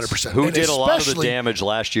 lines. 100%. Who did a lot of the damage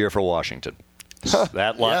last year for Washington?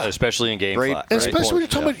 That line, especially in Game 5. Especially when you're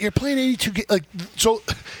talking about you're playing 82 games.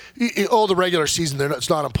 The regular season, it's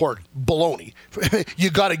not important. Baloney.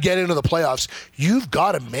 You got to get into the playoffs. You've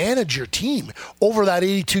got to manage your team over that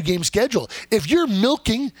 82-game schedule. If you're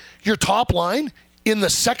milking your top line in the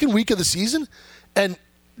second week of the season and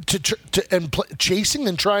chasing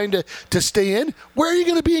and trying to stay in, where are you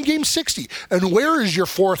going to be in Game 60? And where is your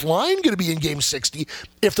fourth line going to be in Game 60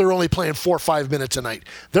 if they're only playing 4 or 5 minutes a night?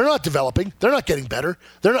 They're not developing. They're not getting better.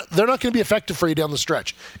 They're not going to be effective for you down the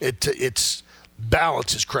stretch. It's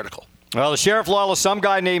balance is critical. Well, the Sheriff Lawless, Some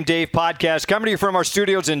Guy Named Dave podcast coming to you from our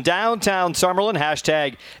studios in downtown Summerlin.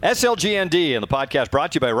 Hashtag SLGND. And the podcast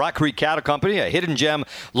brought to you by Rock Creek Cattle Company, a hidden gem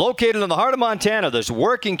located in the heart of Montana. This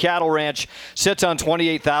working cattle ranch sits on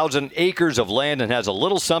 28,000 acres of land and has a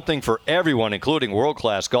little something for everyone, including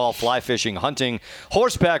world-class golf, fly fishing, hunting,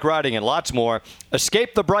 horseback riding, and lots more.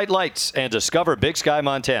 Escape the bright lights and discover Big Sky,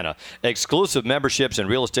 Montana. Exclusive memberships and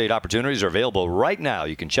real estate opportunities are available right now.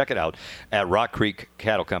 You can check it out at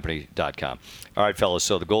rockcreekcattlecompany.com. All right, fellas,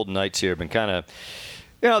 so the Golden Knights here have been kind of,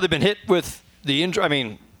 they've been hit with the injury. I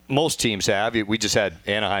mean, most teams have. We just had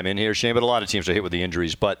Anaheim in here, Shane, but a lot of teams are hit with the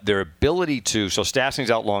injuries. But their ability to, so Stastny's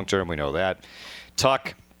out long-term, we know that.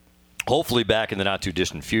 Tuck, hopefully back in the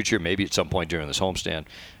not-too-distant future, maybe at some point during this homestand.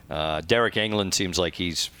 Derek Engelland seems like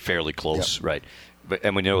he's fairly close, right?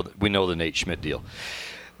 And we know the Nate Schmidt deal.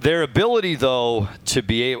 Their ability, though, to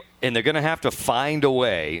be able, and they're going to have to find a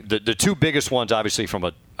way. The two biggest ones, obviously, from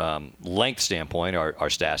a length standpoint, are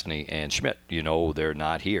Stastny and Schmidt. They're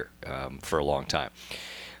not here for a long time.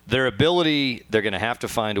 Their ability, they're going to have to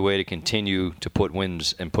find a way to continue to put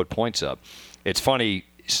wins and put points up. It's funny,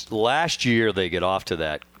 last year they get off to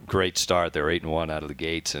that great start. They're 8-1 out of the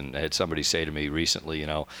gates, and I had somebody say to me recently,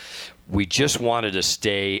 we just wanted to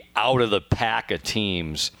stay out of the pack of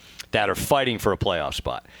teams that are fighting for a playoff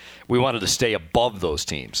spot. We wanted to stay above those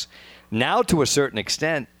teams. Now, to a certain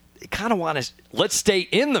extent, you kind of want to, let's stay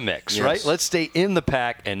in the mix, yes. Right? Let's stay in the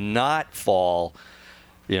pack and not fall,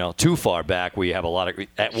 too far back. We have a lot of,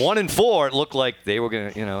 at 1-4, it looked like they were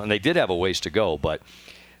going to, and they did have a ways to go, but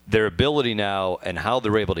their ability now and how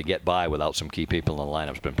they're able to get by without some key people in the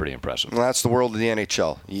lineup has been pretty impressive. Well, that's the world of the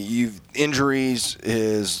NHL. Injuries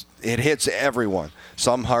it hits everyone.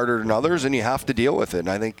 Some harder than others, and you have to deal with it. And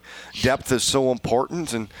I think depth is so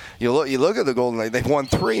important. And you look at the Golden Knights; they've won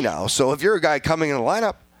 3 now. So if you're a guy coming in the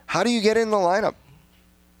lineup, how do you get in the lineup?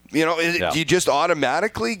 Do you just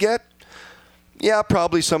automatically get? Yeah,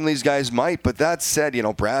 probably some of these guys might. But that said,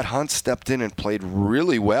 Brad Hunt stepped in and played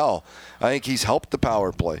really well. I think he's helped the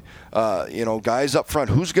power play. Guys up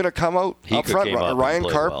front. Who's going to come out up front? Ryan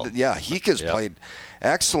Karp. Well. Yeah, Hika's played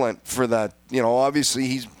excellent for that. Obviously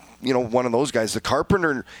he's one of those guys. The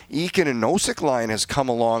Carpenter, Eakin, and Nosek line has come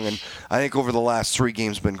along, and I think over the last 3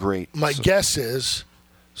 games been great. My guess is,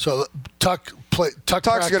 Tuck's going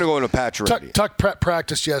to go into Pacioretty. Tuck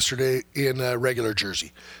practiced yesterday in a regular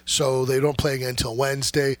jersey, so they don't play again until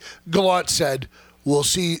Wednesday. Gallant said, "We'll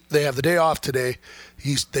see." They have the day off today.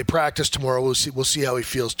 They practice tomorrow. We'll see how he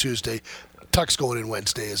feels Tuesday. Tuck's going in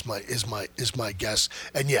Wednesday is my guess,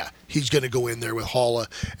 and he's going to go in there with Haula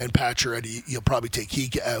and Pacioretty. You'll probably take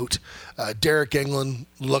Higa out. Derek Engelland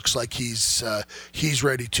looks like he's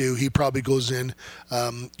ready too. He probably goes in.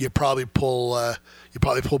 You probably pull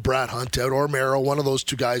Brad Hunt out or Merrill, one of those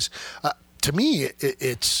two guys. To me,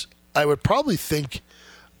 I would probably think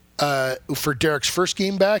for Derek's first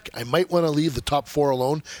game back, I might want to leave the top 4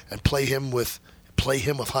 alone and play him with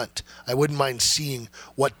Hunt. I wouldn't mind seeing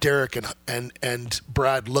what Derek and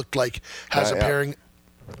Brad looked like as a pairing.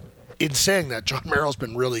 In saying that, John Merrill's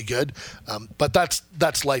been really good, but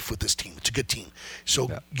that's life with this team. It's a good team.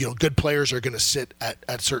 So, good players are going to sit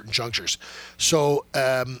at certain junctures. So,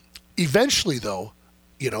 eventually, though,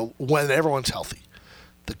 when everyone's healthy,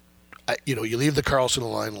 you leave the Karlsson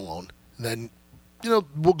line alone. And then,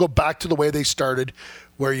 we'll go back to the way they started,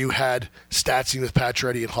 where you had Stastny with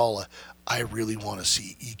Pacioretty and Haula. I really want to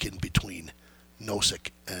see Eakin between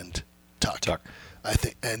Nosek and Tuck. I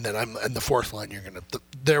think, and then and the fourth line.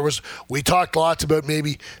 We talked lots about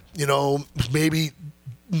maybe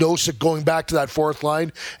Nosek going back to that fourth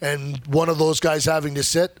line and one of those guys having to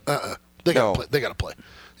sit. They got to play. They got to play.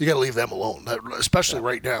 You got to leave them alone, especially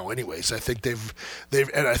right now. Anyways, I think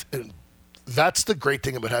and that's the great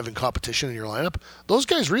thing about having competition in your lineup. Those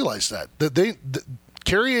guys realize that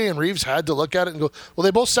Carrier and Reeves had to look at it and go, well, they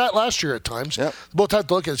both sat last year at times. Yep. They both had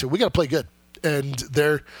to look at it and say, we got to play good. And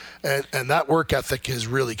that work ethic has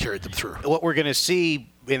really carried them through. What we're going to see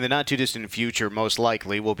in the not-too-distant future, most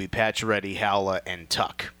likely, will be Pacioretty, Haula, and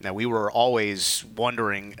Tuck. Now, we were always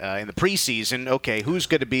wondering in the preseason, okay, who's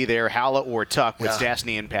going to be there, Haula or Tuck, with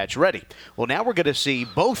Stastny and Pacioretty? Well, now we're going to see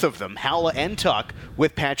both of them, Haula and Tuck,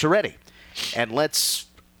 with Pacioretty. And let's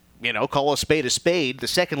call a spade. The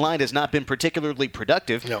second line has not been particularly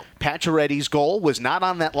productive. No. Pacioretty's goal was not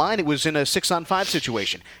on that line. It was in a 6-on-5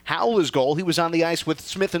 situation. Howell's goal, he was on the ice with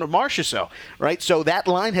Smith and Marchessault, right? So that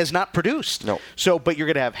line has not produced. No. But you're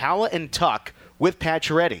going to have Howell and Tuch with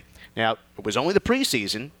Pacioretty. Now, it was only the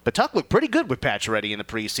preseason, but Tuch looked pretty good with Pacioretty in the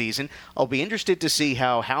preseason. I'll be interested to see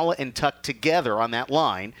how Howell and Tuch together on that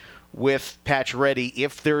line with Pacioretty,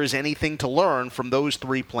 if there is anything to learn from those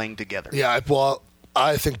three playing together. Yeah, well,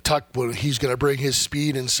 I think Tuch, when he's going to bring his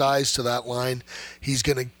speed and size to that line, he's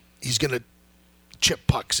going to chip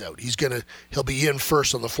pucks out. He'll be in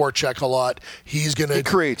first on the forecheck a lot. He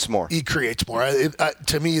creates more.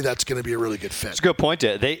 To me, that's going to be a really good fit. It's a good point.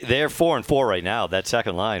 They're 4-4 right now. That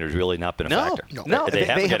second line has really not been a factor. No, they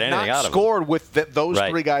haven't got anything out of it. Scored with those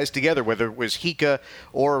three guys together, whether it was Hika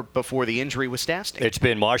or before the injury with Stastny. It's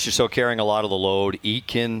been Marchessault carrying a lot of the load.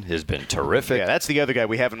 Eakin has been terrific. Yeah, that's the other guy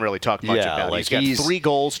we haven't really talked much about. He's got 3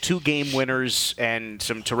 goals, 2 game winners, and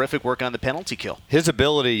some terrific work on the penalty kill. His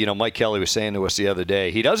ability, Mike Kelly was saying to us the other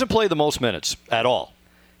day, he doesn't play the most minutes at all.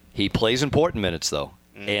 He plays important minutes, though.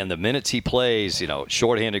 And the minutes he plays,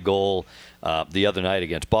 shorthanded goal the other night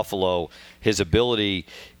against Buffalo, his ability,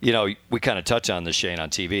 we kind of touch on this, Shane, on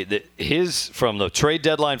TV. His, from the trade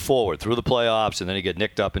deadline forward through the playoffs, and then he got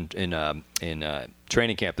nicked up in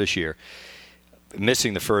training camp this year,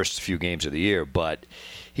 missing the first few games of the year. But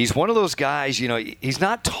he's one of those guys, he's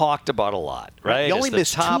not talked about a lot, right? He only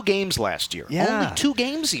missed 2 games last year. Yeah. Only 2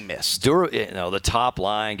 games he missed. The top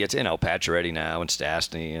line gets, Pacioretty now and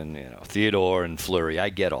Stastny and, Theodore and Fleury. I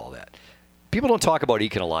get all that. People don't talk about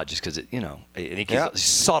Eakin a lot just because, he's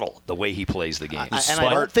subtle the way he plays the game. I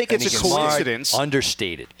don't think it's a coincidence.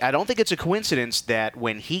 Understated. I don't think it's a coincidence that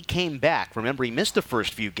when he came back, remember he missed the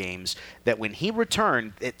first few games, that when he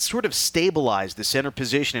returned, it sort of stabilized the center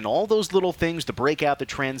position and all those little things to break out the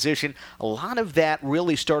transition. A lot of that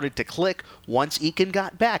really started to click once Eakin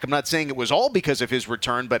got back. I'm not saying it was all because of his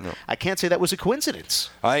return, but I can't say that was a coincidence.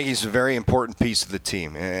 I think he's a very important piece of the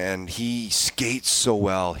team, and he skates so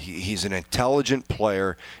well. He's an intelligent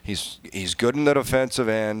player. He's good in the defensive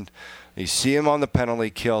end. You see him on the penalty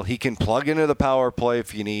kill. He can plug into the power play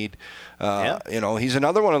if you need. He's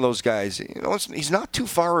another one of those guys. He's not too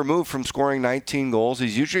far removed from scoring 19 goals.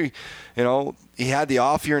 He's usually, he had the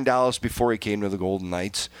off year in Dallas before he came to the Golden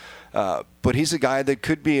Knights. But he's a guy that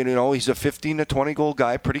could be, he's a 15 to 20 goal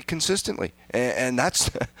guy pretty consistently. And that's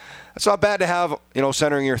not bad to have,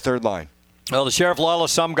 centering your third line. Well, the Sheriff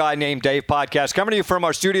Lawless, Some Guy Named Dave podcast coming to you from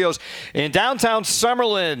our studios in downtown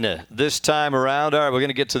Summerlin this time around. All right, we're going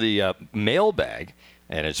to get to the mailbag,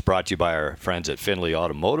 and it's brought to you by our friends at Findlay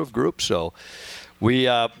Automotive Group. So we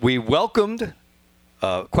welcomed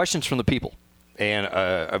questions from the people and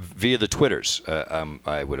via the Twitters,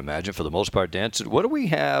 I would imagine, for the most part, Dan. So what do we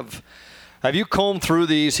have? Have you combed through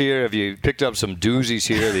these here? Have you picked up some doozies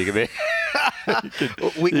here that you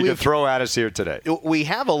can throw at us here today? We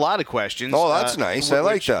have a lot of questions. Oh, that's nice. I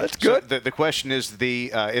like that. That's good. So the question is,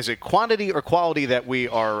 is it quantity or quality that we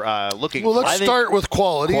are looking for? Well, let's start with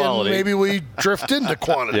quality, and maybe we drift into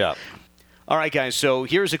quantity. Yeah. All right, guys, so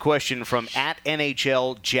here's a question from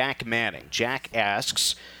 @NHL Jack Manning. Jack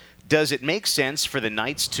asks, does it make sense for the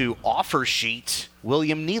Knights to offer sheet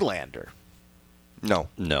William Nylander? No.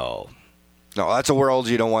 No, that's a world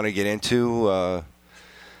you don't want to get into.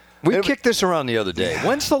 We kicked this around the other day. Yeah.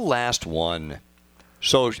 When's the last one?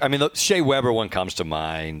 So, the Shea Weber one comes to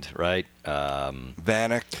mind, right?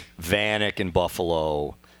 Vanek in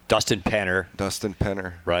Buffalo. Dustin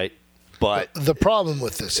Penner. Right? But the problem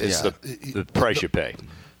with this is the price you pay.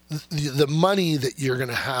 The money that you're going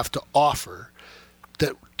to have to offer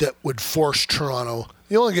that would force Toronto.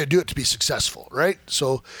 You're only going to do it to be successful, right?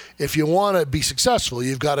 So if you want to be successful,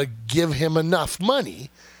 you've got to give him enough money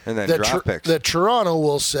and then draft picks that Toronto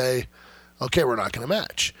will say, okay, we're not going to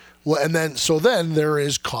match. Well, and then there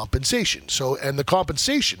is compensation. And the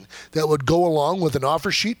compensation that would go along with an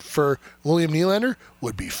offer sheet for William Nylander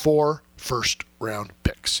would be 4 first-round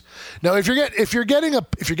picks. Now, if you're getting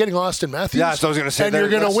Austin Matthews, yeah, so I was going to say, and you're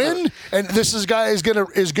going to win, and this guy is going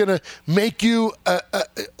to make you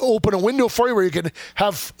open a window for you where you can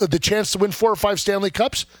have the chance to win 4 or 5 Stanley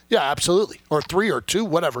Cups. Yeah, absolutely, or 3 or 2,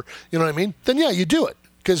 whatever. You know what I mean? Then yeah, you do it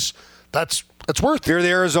because that's worth it. If you're the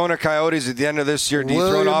Arizona Coyotes at the end of this year, do you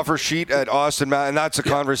throw an offer sheet at Austin Matthews? And that's a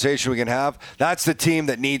conversation we can have. That's the team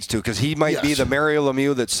that needs to, because he might be the Mario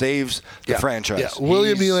Lemieux that saves the franchise. Yeah.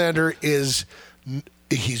 William Nylander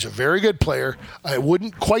he's a very good player. I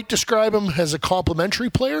wouldn't quite describe him as a complimentary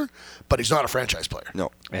player, but he's not a franchise player.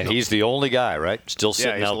 No. And he's the only guy, right? Still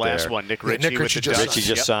sitting out there. Yeah, he's the last one. Nick Ritchie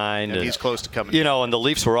just signed. And he's close to coming. And the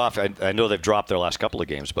Leafs were off. I know they've dropped their last couple of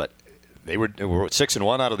games, but They were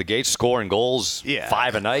 6-1 out of the gate, scoring goals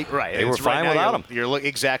 5 a night. Right. They were fine without him. You're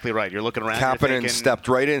exactly right. You're looking around. Kapanen stepped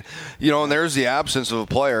right in. And there's the absence of a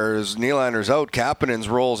player. As Nylander's out, Kapanen's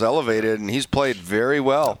role's elevated, and he's played very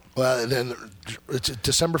well. Well, then it's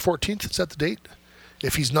December 14th. Is that the date?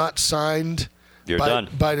 If he's not signed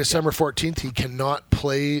by December 14th, he cannot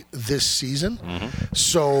play this season. Mm-hmm.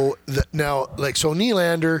 So now,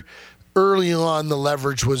 Nylander, early on, the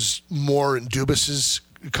leverage was more in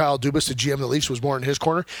Kyle Dubas, the GM of the Leafs, was more in his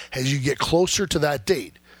corner. As you get closer to that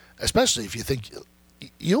date, especially if you think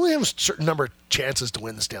you only have a certain number of chances to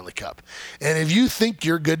win the Stanley Cup, and if you think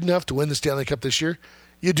you're good enough to win the Stanley Cup this year,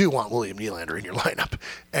 you do want William Nylander in your lineup.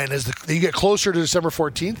 And as you get closer to December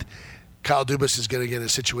 14th, Kyle Dubas is going to get in a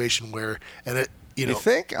situation where, you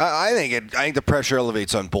think? I think the pressure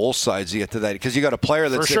elevates on both sides. You get to that because you got a player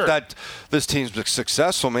that's if this team's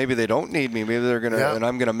successful, maybe they don't need me. Maybe they're gonna, and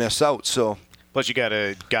I'm gonna miss out. So. Plus, you got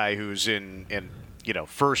a guy who's in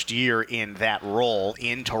first year in that role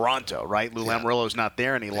in Toronto, right? Lou Lamoriello's not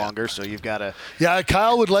there any longer, so you've got to. Yeah,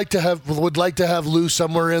 Kyle would like to have Lou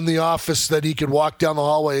somewhere in the office that he could walk down the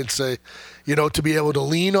hallway and say, to be able to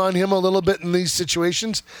lean on him a little bit in these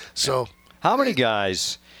situations. So, how many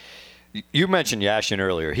guys? You mentioned Yashin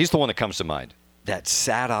earlier. He's the one that comes to mind that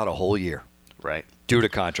sat out a whole year, right? Due to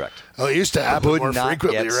contract. Oh, it used to happen more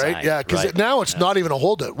frequently, right? Yeah, because now it's not even a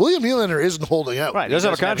holdout. William Nylander isn't holding out. Right, he doesn't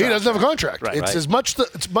have a contract. He doesn't have a contract. Right. It's as much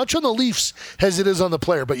on the Leafs as it is on the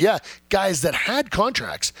player. But yeah, guys that had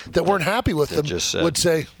contracts that weren't happy with them would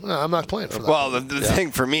say, no, I'm not playing for that. Well, the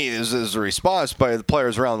thing for me is the response by the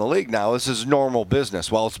players around the league now. This is normal business.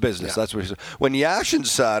 Well, it's business. Yeah. That's what he said. When Yashin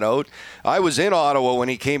sat out, I was in Ottawa when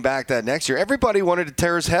he came back that next year. Everybody wanted to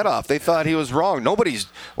tear his head off. They thought he was wrong.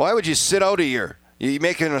 Why would you sit out a year? You're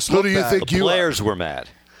making us look bad. The players were mad.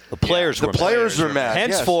 The players were mad.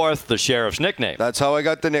 Henceforth, the Sheriff's nickname. That's how I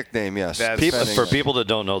got the nickname, yes. For people that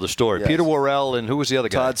don't know the story. Yes. Peter Worrell and who was the other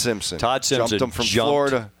guy? Todd Simpson. Jumped him from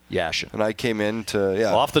Florida. Yashin. And I came in to,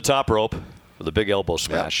 off the top rope with a big elbow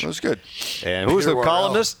smash. Yeah, it was good. And who's the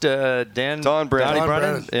columnist? Don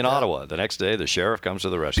Brennan in Yeah. Ottawa. The next day, the Sheriff comes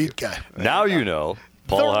to the rescue. Beat guy. Now you know.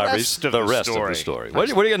 Paul Harvey's the rest of the story. What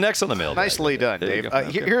do you got next on the mail? Nicely done, Dave.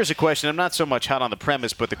 Here's a question. I'm not so much hot on the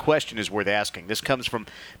premise, but the question is worth asking. This comes from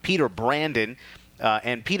Peter Brandon.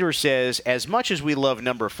 And Peter says, as much as we love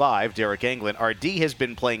number 5, Derek Englund, our D has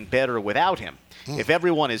been playing better without him. If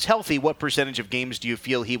everyone is healthy, what percentage of games do you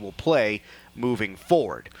feel he will play moving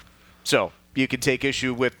forward? So you can take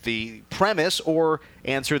issue with the premise or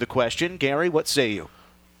answer the question. Gary, what say you?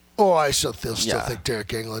 Oh, I still think Derek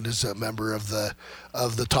Englund is a member of the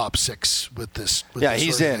top 6 with this.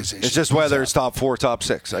 He's in. It's just whether it's top 4, top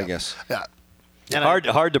 6, I guess. Yeah. And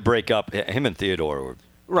hard to break up him and Theodore.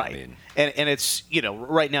 Right. And it's,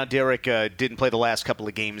 right now Derek didn't play the last couple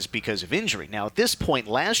of games because of injury. Now, at this point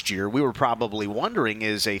last year, we were probably wondering,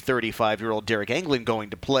 is a 35-year-old Derek Englund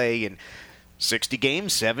going to play in 60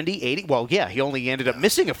 games, 70, 80? Well, yeah, he only ended up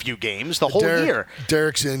missing a few games the whole year.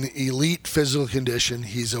 Derek's in elite physical condition.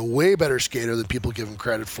 He's a way better skater than people give him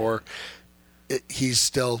credit for. He's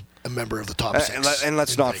still a member of the top 6. And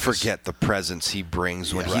let's not forget the presence he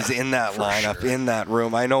brings when he's in that lineup, in that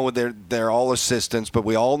room. I know they're all assistants, but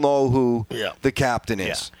we all know who the captain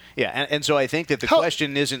is. Yeah, and so I think that the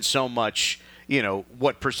question isn't so much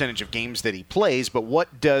what percentage of games that he plays, but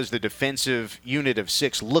what does the defensive unit of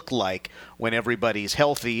 6 look like when everybody's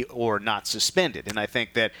healthy or not suspended? And I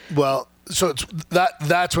think that... Well, so it's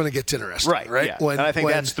that's when it gets interesting, right? Yeah. And I think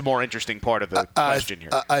that's the more interesting part of the question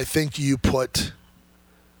here. I think you put...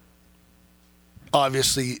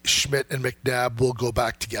 Obviously, Schmidt and McNabb will go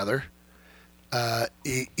back together.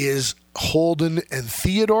 Is Holden and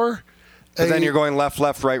Theodore... But then you're going left,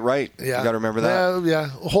 right. Yeah. You got to remember that. Yeah.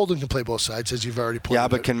 Holden can play both sides, as you've already pointed out. Yeah,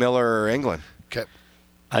 but can Miller or Englund? Okay.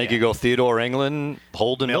 I think you go Theodore, Englund,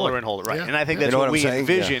 Holden, Miller, and Holden, right? Yeah. And I think that's what we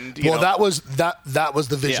envisioned. Yeah. That was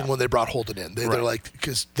the vision when they brought Holden in. They're like,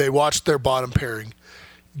 because they watched their bottom pairing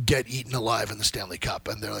get eaten alive in the Stanley Cup,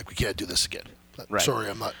 and they're like, we can't do this again. Right. Sorry,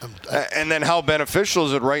 I'm not. And then how beneficial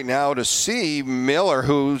is it right now to see Miller,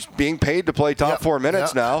 who's being paid to play top 4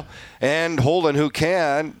 minutes now, and Holden, who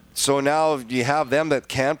can. So now you have them that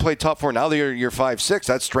can play top 4. Now they're your 5-6.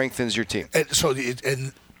 That strengthens your team. And so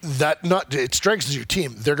it strengthens your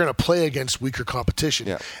team. They're going to play against weaker competition.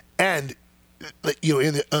 Yeah. And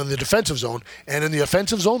in the defensive zone and in the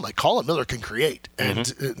offensive zone, like Colin Miller can create.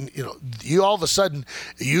 And you all of a sudden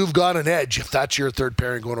you've got an edge if that's your third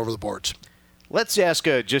pairing going over the boards. Let's ask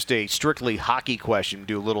just a strictly hockey question,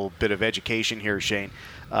 do a little bit of education here, Shane.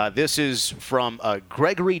 This is from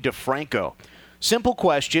Gregory DeFranco. Simple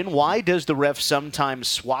question, why does the ref sometimes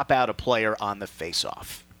swap out a player on the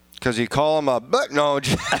faceoff? Because you call them a no.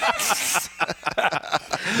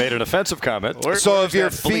 Made an offensive comment. So if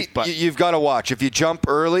your feet, you've got to watch. If you jump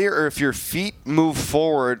earlier or if your feet move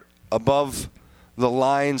forward above the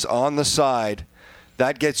lines on the side,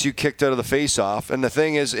 that gets you kicked out of the face-off. And the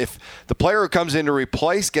thing is, if the player who comes in to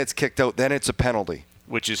replace gets kicked out, then it's a penalty.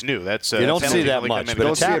 Which is new. That's you don't see that much, but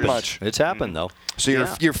it's happened. It's happened, though. So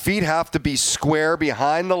your feet have to be square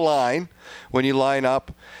behind the line when you line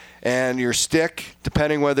up. And your stick,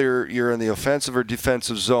 depending whether you're in the offensive or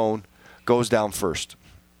defensive zone, goes down first.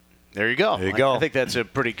 There you go. I think that's a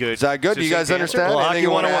pretty good. Is that good? Do you guys understand? Well, Anything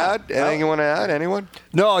you want to add? Anything you want to add? Anyone?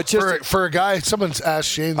 No, it's just for a guy. Someone's asked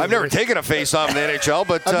Shane. I've never taken a face-off in the NHL,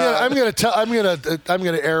 but I'm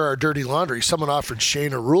gonna air our dirty laundry. Someone offered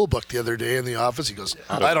Shane a rule book the other day in the office. He goes,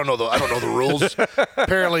 I don't know the rules.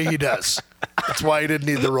 Apparently he does. That's why he didn't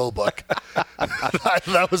need the rule book.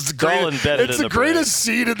 That was the greatest. It's the greatest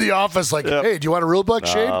scene in the office. Like, hey, do you want a rule book,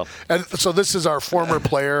 Shane? And so this is our former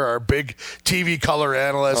player, our big TV color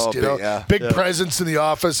analyst. Big presence in the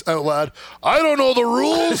office out loud. I don't know the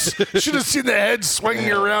rules. Should have seen the head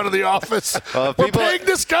swinging around in the office. We're paying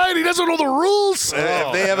this guy and he doesn't know the rules.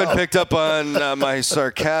 If they haven't picked up on my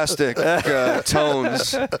sarcastic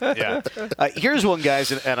tones. Yeah. Here's one,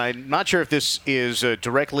 guys, and I'm not sure if this is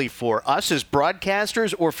directly for us as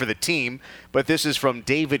broadcasters or for the team, but this is from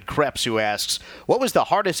David Krebs, who asks, what was the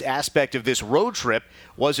hardest aspect of this road trip?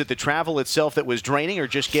 Was it the travel itself that was draining or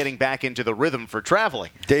just getting back into the rhythm for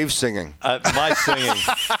traveling? Dave singing. My singing.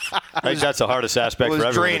 I think that's the hardest aspect for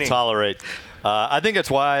everyone to tolerate. I think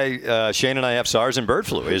that's why Shane and I have SARS and bird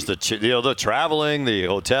flu, is the traveling, the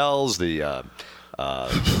hotels, the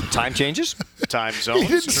time changes. Time zones. He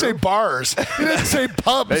didn't say bars. He didn't say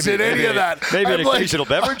pubs in any of that. Maybe an occasional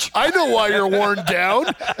beverage. I know why you're worn down.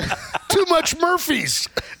 Too much Murphy's.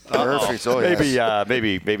 Murphy's,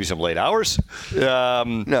 maybe some late hours.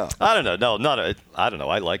 No. I don't know. No, I don't know.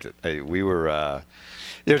 I liked it. Hey, we were.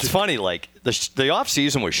 It's funny. Like the off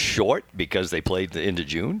season was short because they played into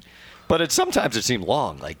June, but sometimes it seemed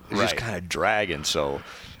long. Like just kind of dragging. So.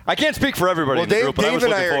 I can't speak for everybody in the group, but I was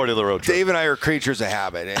looking forward to the road trip. Dave and I are creatures of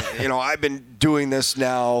habit. And, I've been doing this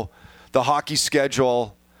now, the hockey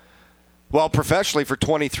schedule, professionally for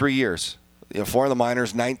 23 years. 4 in the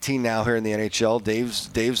minors, 19 now here in the NHL.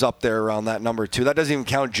 Dave's up there around that number too. That doesn't even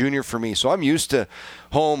count junior for me. So I'm used to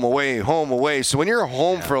home, away. So when you're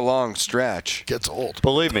home for a long stretch, it gets old.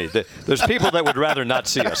 Believe me, there's people that would rather not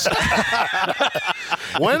see us.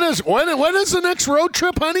 When is the next road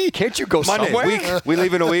trip, honey? Can't you go somewhere? Week. We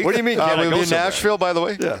leave in a week. What do you mean? We'll be in Nashville, by the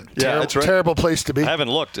way. Yeah, that's right. Terrible place to be. I haven't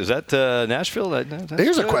looked. Is that Nashville?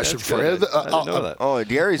 Here's a question for you. I didn't know that. Oh,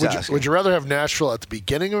 Gary's asking. Would you rather have Nashville at the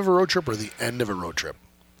beginning of a road trip or the end of a road trip?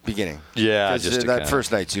 Beginning. Yeah, just that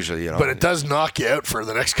first night's usually, But it does knock you out for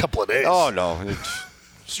the next couple of days. Oh, no.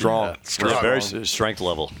 Strong. Yeah, very strength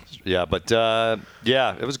level. Yeah, but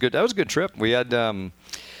it was good. That was a good trip. We had.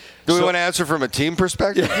 Do we want to answer from a team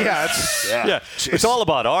perspective? It's all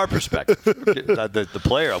about our perspective. The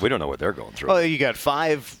player, we don't know what they're going through. Well, you got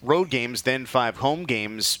 5 road games, then 5 home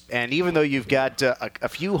games, and even though you've got a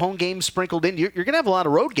few home games sprinkled in, you're going to have a lot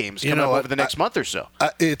of road games coming up over the next month or so.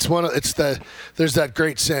 There's that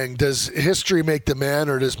great saying: does history make the man,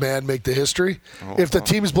 or does man make the history? If the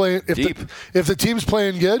team's playing, if the team's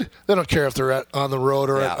playing good, they don't care if they're on the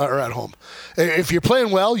road or at home. If you're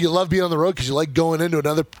playing well, you love being on the road because you like going into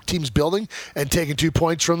another team's building and taking 2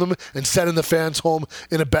 points from them and sending the fans home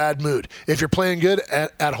in a bad mood. If you're playing good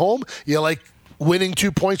at home, you like winning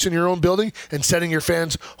 2 points in your own building and sending your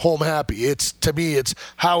fans home happy. To me, it's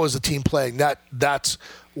how is the team playing. That's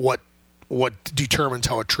what determines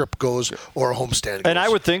how a trip goes or a homestand goes. And I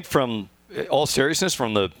would think, from all seriousness,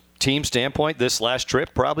 from the team standpoint, this last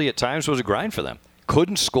trip probably at times was a grind for them.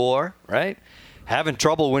 Couldn't score, right? Having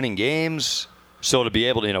trouble winning games. So to be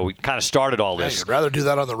able to, we kind of started all this. You'd rather do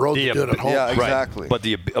that on the road than do it at home. Yeah, exactly. Right. But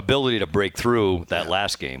the ability to break through that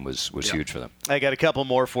last game was huge for them. I got a couple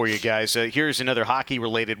more for you guys. Here's another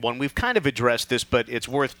hockey-related one. We've kind of addressed this, but it's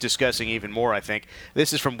worth discussing even more, I think.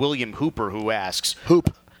 This is from William Hooper, who asks.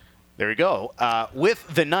 Hoop. There you go.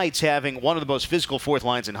 With the Knights having one of the most physical fourth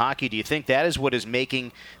lines in hockey, do you think that is what is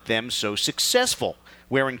making them so successful?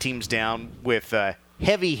 Wearing teams down with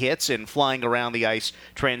heavy hits and flying around the ice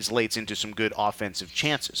translates into some good offensive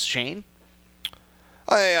chances. Shane?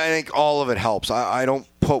 I think all of it helps. I don't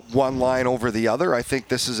put one line over the other. I think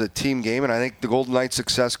this is a team game, and I think the Golden Knights'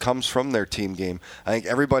 success comes from their team game. I think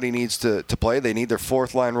everybody needs to play. They need their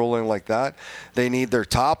fourth line rolling like that. They need their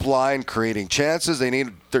top line creating chances. They need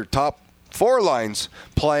their top 4 lines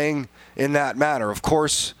playing in that manner. Of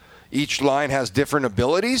course, each line has different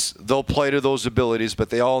abilities. They'll play to those abilities, but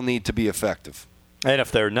they all need to be effective. And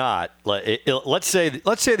if they're not, let's say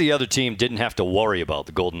the other team didn't have to worry about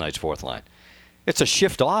the Golden Knights' fourth line. It's a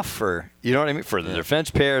shift off for, you know what I mean, for the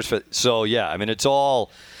defense pairs. I mean,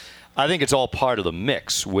 I think it's all part of the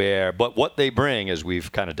mix. But what they bring, as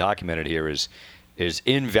we've kind of documented here, is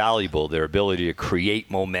invaluable. Their ability to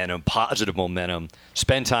create momentum, positive momentum,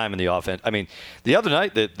 spend time in the offense. I mean, the other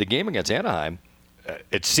night, the game against Anaheim,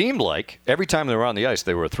 it seemed like every time they were on the ice,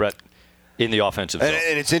 they were a threat in the offensive zone.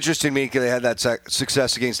 And it's interesting to me because they had that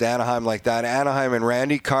success against Anaheim like that. Anaheim and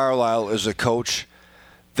Randy Carlyle is a coach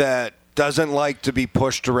that doesn't like to be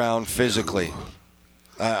pushed around physically.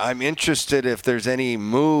 I'm interested if there's any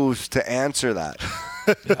moves to answer that.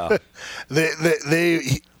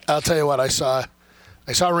 I'll tell you what, I saw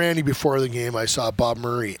Randy before the game. I saw Bob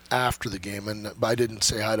Murray after the game, and I didn't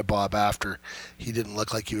say hi to Bob after. He didn't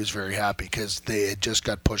look like he was very happy because they had just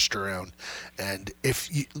got pushed around. And if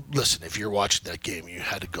you're watching that game, you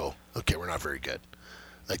had to go, okay, we're not very good.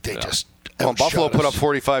 Like they just Buffalo put up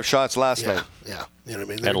 45 shots last night. Yeah, you know what I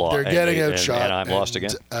mean. They're getting outshot. And I'm lost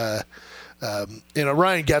again.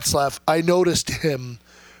 Ryan Getzlaf, I noticed him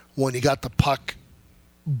when he got the puck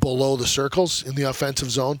below the circles in the offensive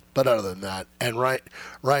zone, but other than that, and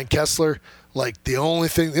Ryan Kessler, like the only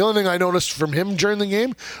thing I noticed from him during the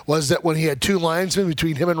game was that when he had two linesmen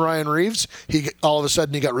between him and Ryan Reeves, all of a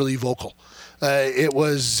sudden he got really vocal. It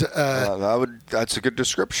was that's a good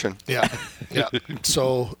description. Yeah.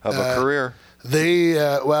 So of a career.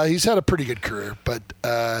 He's had a pretty good career, but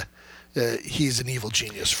he's an evil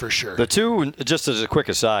genius for sure. The two, just as a quick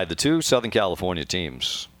aside, the two Southern California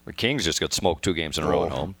teams. The Kings just got smoked 2 games in a row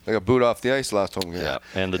at home. They got booed off the ice last home game. Yeah,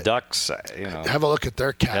 and the Ducks, have a look at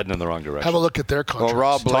their cap. Heading in the wrong direction. Have a look at their contracts. Well,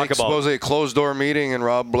 Rob Blake, supposedly a closed-door meeting, and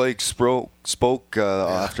Rob Blake spoke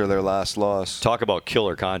after their last loss. Talk about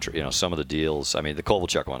killer contract. Some of the deals. I mean, the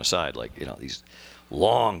Kovalchuk one aside, these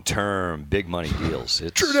long-term, big-money deals.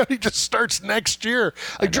 Drew Doughty just starts next year.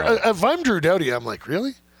 If I'm Drew Doughty, I'm like,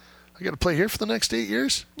 really? I got to play here for the next 8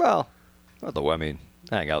 years? Well,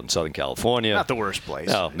 hang out in Southern California. Not the worst place.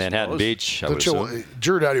 No, Manhattan Beach.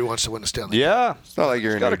 Drew Doughty wants to win the Stanley Cup. Yeah. It's not like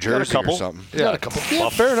you're in New Jersey or something. Yeah. Got a couple. Yeah,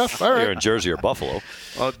 fair enough. All right. You're in Jersey or Buffalo.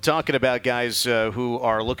 Well, talking about guys who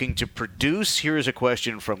are looking to produce, here's a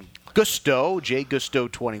question from Gusto, J. Gusto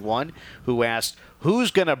 21, who asked,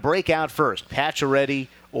 who's going to break out first, Pacioretty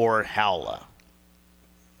or Howla?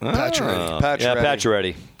 Pacioretty.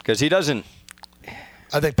 Pacioretty. Because he doesn't.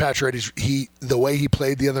 I think Pacioretty's the way he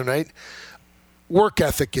played the other night. Work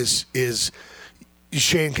ethic is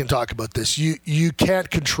Shane can talk about this. You can't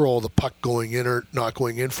control the puck going in or not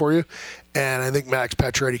going in for you. And I think Max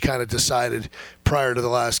Pacioretty kind of decided prior to the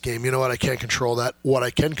last game, you know what, I can't control that. What I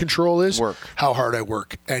can control is how hard I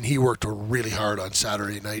work. And he worked really hard on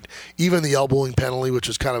Saturday night. Even the elbowing penalty, which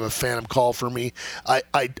was kind of a phantom call for me,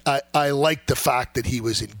 I liked the fact that he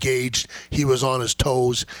was engaged, he was on his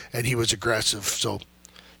toes, and he was aggressive. So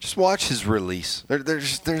just watch his release.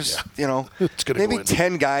 There's maybe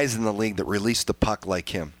 10 guys in the league that release the puck like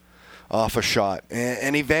him off a shot.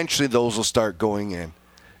 And eventually those will start going in.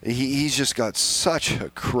 He's just got such a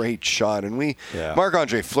great shot. And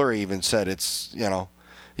Marc-Andre Fleury even said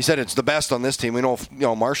he said it's the best on this team. We know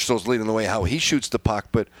Marchessault's leading the way how he shoots the puck,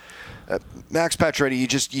 but Max Pacioretty, you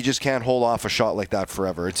just can't hold off a shot like that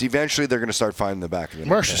forever. It's eventually they're going to start finding the back of it.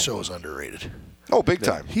 Marchessault is underrated. Oh, big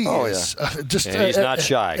time. He is. And he's not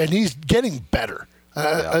shy. And he's getting better.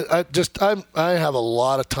 I have a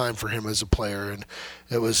lot of time for him as a player. And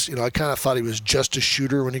it was, I kind of thought he was just a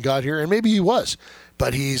shooter when he got here. And maybe he was.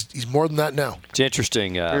 But he's more than that now. It's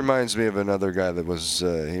interesting. He reminds me of another guy that was, he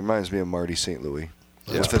reminds me of Marty St. Louis.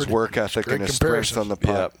 With his work ethic and his strength on the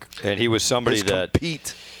puck. And he was somebody that,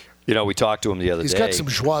 compete. We talked to him the other day. He's got some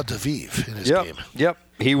joie de vivre in his game. Yep.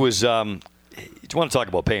 He was, you want to talk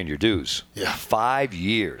about paying your dues. Yeah. 5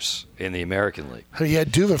 years in the American League. He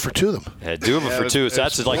had Duva for 2 of them. Had Duva for 2. So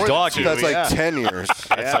that's like dog years. That's like 10 years.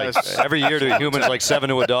 That's like every year to a human is like 7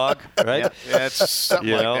 to a dog, right? Yeah, it's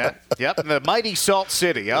something like that. Yep, the mighty Salt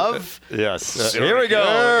City of... Yes. Here we go.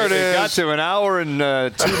 There it is. Got to an hour and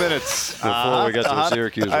 2 minutes before we got to a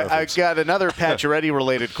Syracuse reference. I got another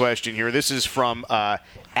Pacioretty-related question here. This is from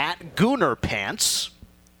at Gooner Pants.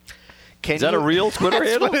 Is that a real Twitter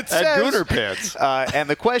handle? At Gooner Pants. And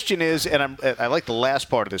the question is, and I like the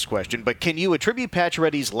last part of this question, but can you attribute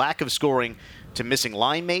Pacioretty's lack of scoring to missing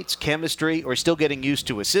line mates, chemistry, or still getting used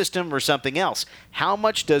to a system or something else? How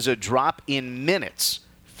much does a drop in minutes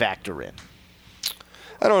factor in?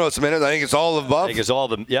 I don't know. It's minutes. I think it's all above. I think it's all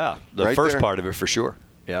the right there. First part of it for sure.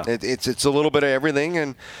 Yeah, it's a little bit of everything,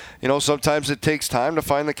 and sometimes it takes time to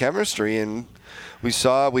find the chemistry. And we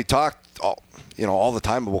talked all the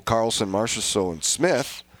time about Carlson, Marchessault, and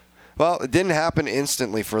Smith. Well, it didn't happen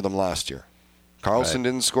instantly for them last year. Karlsson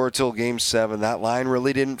didn't score till Game 7. That line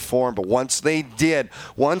really didn't form. But once they did,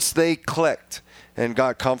 once they clicked and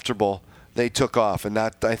got comfortable, they took off. And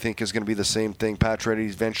that, I think, is going to be the same thing. Pacioretty,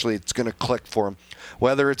 eventually, it's going to click for him.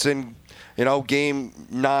 Whether it's in, Game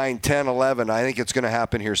 9, 10, 11, I think it's going to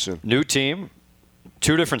happen here soon. New team.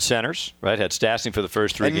 2 different centers, right? Had Stastny for the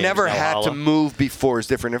first 3 games. And never had to move before is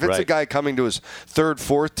different. If it's a guy coming to his third,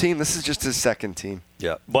 fourth team, this is just his second team.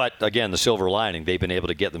 Yeah. But, again, the silver lining, they've been able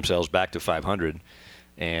to get themselves back to 500.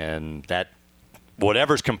 And that,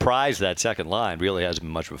 whatever's comprised that second line really hasn't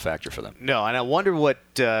been much of a factor for them. No, and I wonder what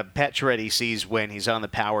Pacioretty sees when he's on the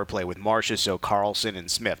power play with Marchessault, Karlsson, and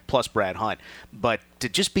Smith, plus Brad Hunt. But to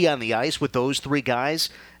just be on the ice with those 3 guys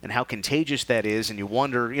and how contagious that is, and you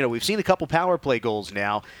wonder, we've seen a couple power play goals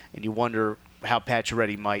now, and you wonder how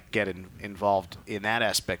Pacioretty might get involved in that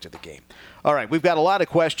aspect of the game. All right, we've got a lot of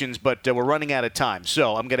questions, but we're running out of time.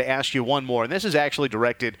 So I'm going to ask you one more, and this is actually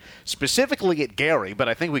directed specifically at Gary, but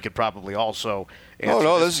I think we could probably also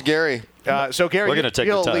answer this is Gary. So Gary, we're going to take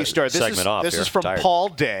the start. segment off. This is from Paul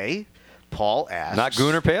Day. Paul asks. Not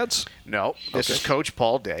Gooner Pants? No, this is Coach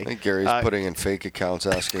Paul Day. I think Gary's putting in fake accounts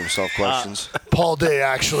asking himself questions. Paul Day,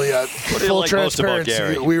 actually, full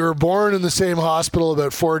transparency. We were born in the same hospital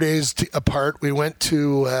about 4 days apart. We went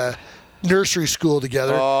to nursery school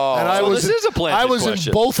together. And I was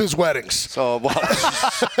in both his weddings. So,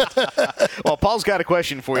 well, Paul's got a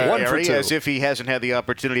question for you, Gary, as if he hasn't had the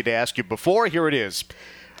opportunity to ask you before. Here it is.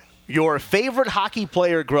 Your favorite hockey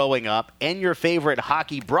player growing up and your favorite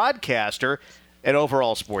hockey broadcaster and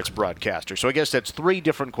overall sports broadcaster. So I guess that's 3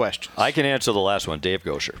 different questions. I can answer the last one, Dave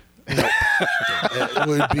Gosher. It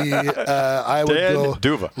would be, I would go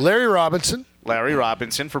Duva. Larry Robinson. Larry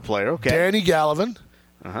Robinson for player, okay. Danny Gallivan.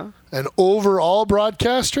 An overall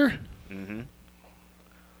broadcaster.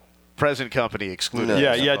 Present company excluded.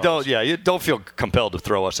 You don't feel compelled to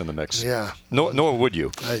throw us in the mix. Yeah. Nor would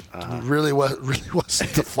you. I really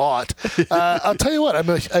wasn't the thought. I'll tell you what,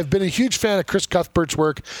 I've been a huge fan of Chris Cuthbert's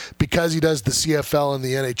work because he does the CFL and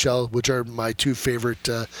the NHL, which are my 2 favorite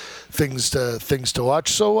things to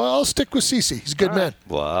watch. So I'll stick with Cece. He's a good man.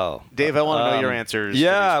 Wow. Dave, I want to know your ansers.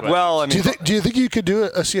 Yeah, well, I mean, do you think you could do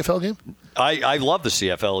a CFL game? I love the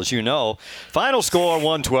CFL, as you know. Final score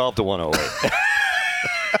 112 to 108.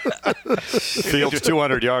 Field's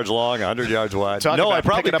 200 yards long, 100 yards wide. I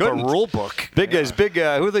probably couldn't. Up a rule book. Big.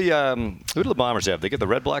 Who do the Bombers have? They get the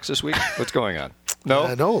Red Blacks this week. What's going on?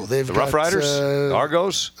 No, no, they've the Rough Riders,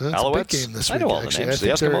 Argos, Alouettes. A big game this week, I know all the names. The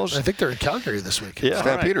Eskimos. I think they're in Calgary this week. Yeah,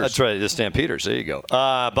 Stampeders. That's right. The Stampeders. There you go.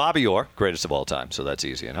 Bobby Orr, greatest of all time. So that's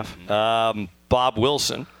easy enough. Bob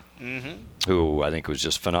Wilson, who I think was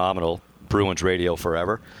just phenomenal. Bruins radio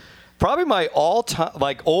forever. Probably my all-time,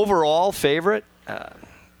 overall favorite.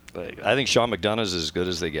 I think Sean McDonough is as good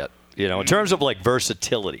as they get. In terms of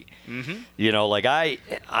versatility.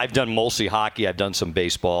 I've done mostly hockey. I've done some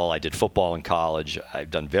baseball. I did football in college.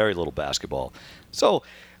 I've done very little basketball. So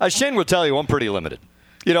Shane will tell you I'm pretty limited.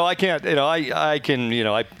 I can't. I can.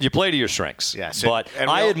 You play to your strengths. Yes, but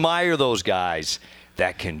I admire those guys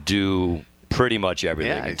that can do pretty much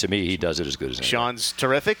everything. Yeah. And to me, he does it as good as anyone. Sean's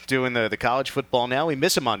terrific doing the college football now. We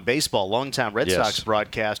miss him on baseball, longtime Red Sox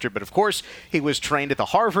broadcaster. But, of course, he was trained at the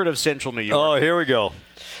Harvard of Central New York. Oh, here we go.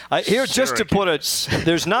 Just to put it,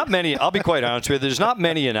 there's not many, I'll be quite honest with you, there's not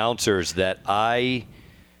many announcers that I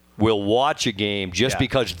will watch a game just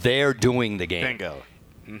because they're doing the game. Bingo.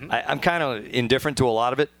 I'm kind of indifferent to a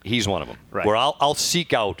lot of it. He's one of them. Right. Where I'll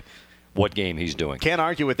seek out what game he's doing. Can't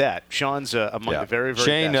argue with that. Sean's among the very, very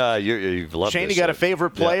Shane, best. you've loved Shane, this. you got a favorite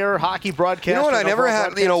player, hockey broadcaster? You know what? I never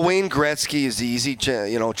had, Wayne Gretzky is the easy,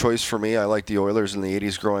 choice for me. I liked the Oilers in the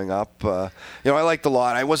 80s growing up. I liked a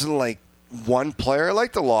lot. I wasn't like one player. I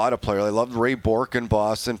liked a lot of players. I loved Ray Bourque in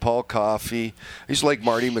Boston, Paul Coffey. I used to like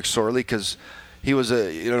Marty McSorley because he was a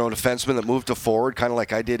defenseman that moved to forward, kind of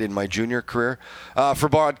like I did in my junior career. For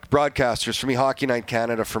broadcasters, for me, Hockey Night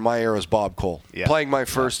Canada, for my era, is Bob Cole. Yeah. Playing my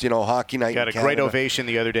first, Hockey Night Got in Canada. Got a great ovation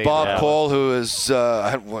the other day. Bob Cole, who is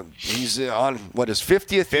he's on his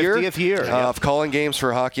 50th year? 50th year. Of calling games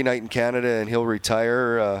for Hockey Night in Canada, and he'll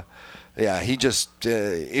retire. He just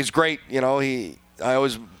he's great. I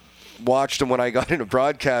always watched him when I got into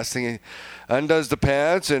broadcasting. He undoes the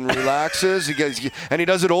pants and relaxes. He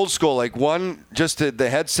does it old school. Like the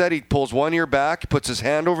headset, he pulls one ear back, puts his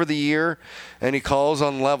hand over the ear, and he calls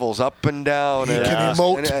on levels up and down. He can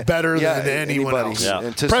emote better than anyone else.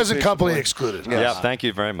 Yeah. Present company excluded. Yes. Yeah, thank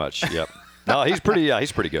you very much. Yep. No, he's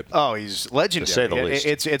pretty good. Oh, he's legendary. To say the least.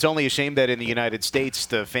 It's only a shame that in the United States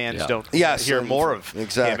the fans don't hear more of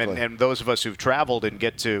him. And those of us who've traveled and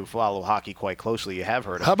get to follow hockey quite closely, you have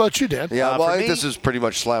heard of him. How about you, Dan? Yeah, I think this is pretty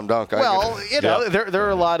much slam dunk. Well, there are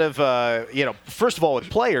a lot of, first of all, with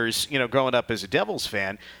players, growing up as a Devils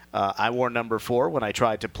fan, I wore number 4 when I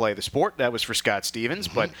tried to play the sport. That was for Scott Stevens,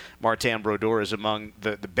 but Martin Brodeur is among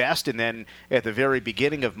the best. And then at the very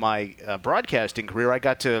beginning of my broadcasting career, I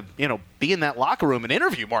got to, be in that locker room and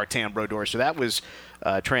interview Martin Brodeur. So that was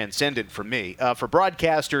transcendent for me. For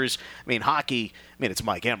broadcasters, hockey, it's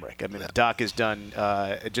Mike Emrick. Doc has done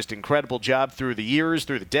just an incredible job through the years,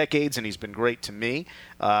 through the decades, and he's been great to me.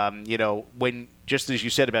 When, just as you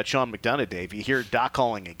said about Sean McDonough, Dave, you hear Doc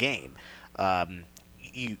calling a game.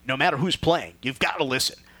 No matter who's playing, you've got to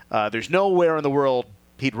listen. There's nowhere in the world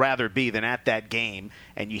he'd rather be than at that game,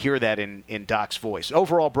 and you hear that in Doc's voice.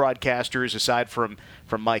 Overall broadcasters, aside from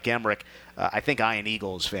Mike Emrick, I think Ian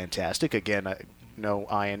Eagle is fantastic. Again, I know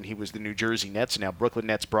Ian, he was the New Jersey Nets, now Brooklyn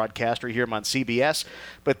Nets broadcaster here on CBS.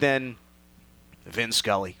 But then Vin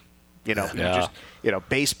Scully,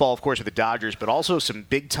 baseball, of course, with the Dodgers, but also some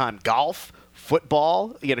big-time golf,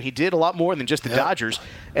 football. He did a lot more than just the Dodgers.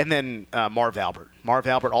 And then Marv Albert. Marv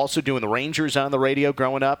Albert also doing the Rangers on the radio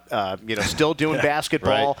growing up, still doing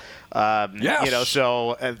basketball. Yes.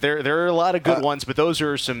 So there are a lot of good ones, but those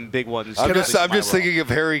are some big ones. I'm just thinking of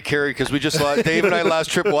Harry Carey because we just Dave and I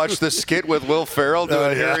last trip watched this skit with Will Ferrell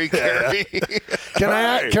doing Harry Carey. Can I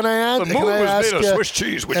add? The moon was made of Swiss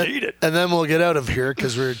cheese. Would you eat it? And then we'll get out of here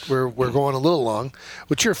because we're going a little long.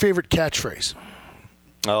 What's your favorite catchphrase?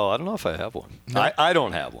 Oh, I don't know if I have one. No. I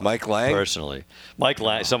don't have one. Mike Lang? Personally. Mike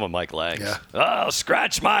Lang, some of Mike Lang's. Yeah. Oh,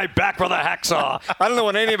 scratch my back with a hacksaw. I don't know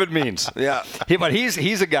what any of it means. Yeah. But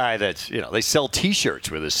he's a guy that, they sell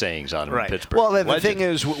T-shirts with his sayings on them in Pittsburgh. Well, the thing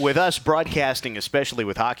is, with us broadcasting, especially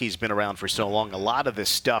with hockey, has been around for so long, a lot of this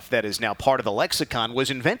stuff that is now part of the lexicon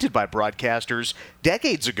was invented by broadcasters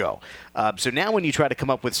decades ago. So now when you try to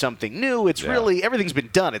come up with something new, it's really, everything's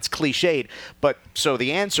been done. It's cliched. But so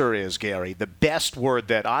the answer is, Gary, the best word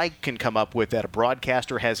that I can come up with that a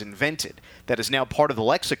broadcaster has invented, that is now part of the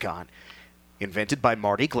lexicon, invented by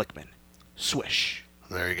Marty Glickman. Swish.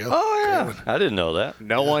 There you go. Oh, yeah. I didn't know that.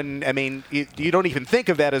 No one, you don't even think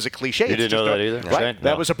of that as a cliche. You didn't know that either? Right. No.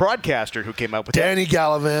 That was a broadcaster who came up with Danny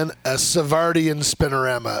Gallivan, a Savardian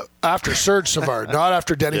spinorama. After Serge Savard, not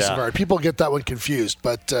after Denny Savard. People get that one confused,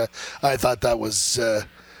 but I thought that was, to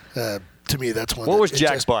me, that's one what that was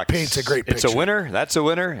Jack Buck? Paints a great picture. It's a winner. That's a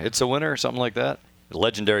winner. It's a winner. Something like that.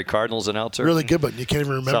 Legendary Cardinals announcer. Really good, but you can't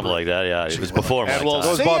even remember. Something like that, yeah. It was before my time.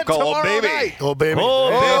 Those Bob Cole, oh, baby. Night. Oh, baby.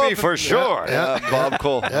 Oh, baby, for sure. Yeah, Bob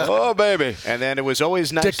Cole. Oh, baby. And then it was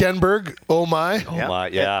always nice. Dick Enberg, oh, my. Oh, my,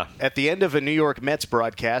 yeah. At the end of a New York Mets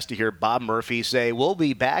broadcast, you hear Bob Murphy say, "We'll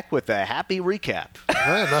be back with a happy recap."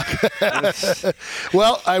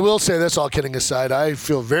 Well, I will say this, all kidding aside, I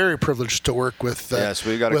feel very privileged to work with,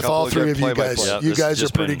 we got with all three of you guys. Yeah, you guys are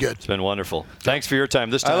pretty good. It's been wonderful. Thanks for your time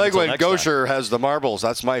this time. I like when Gosher has the marbles.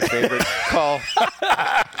 That's my favorite call.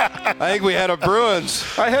 I think we had a Bruins.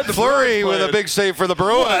 I had the Fleury with a big save for the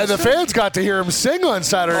Bruins. And the fans got to hear him sing on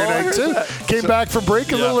Saturday night, too. Came back from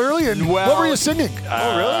break a little early. And what were you singing? Really?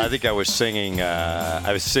 I think I was singing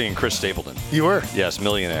Chris Stapleton. You were? Yes,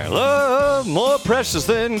 Millionaire. Love more precious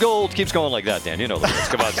than gold. Keeps going like that, Dan. You know the words.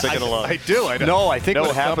 Come on, sing it along. I do. I know. No, I think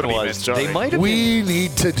what happened was they might have We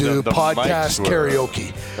need to do podcast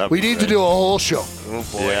karaoke. We need to do a whole show. Oh,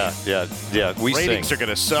 boy. Yeah. We Ratings sing. are going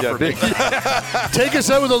to suffer. Take us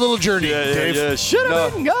out with a little journey, Dave. Yeah. Shut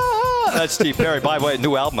up. That's Steve Perry. By the way,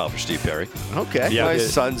 new album out for Steve Perry. Okay. Yeah, my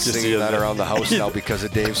son's singing that around the house now because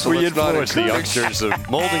of Dave. So we influence the youngsters of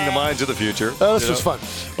molding the minds of the future. This was fun.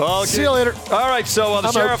 Well, see you later. All right, so the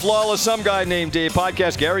I'm Sheriff Lawless, Some Guy Named Dave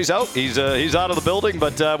podcast. Gary's out. He's out of the building,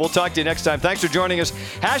 but we'll talk to you next time. Thanks for joining us.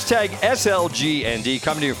 #SLGND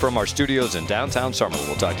coming to you from our studios in downtown Somerville.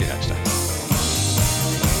 We'll talk to you next time.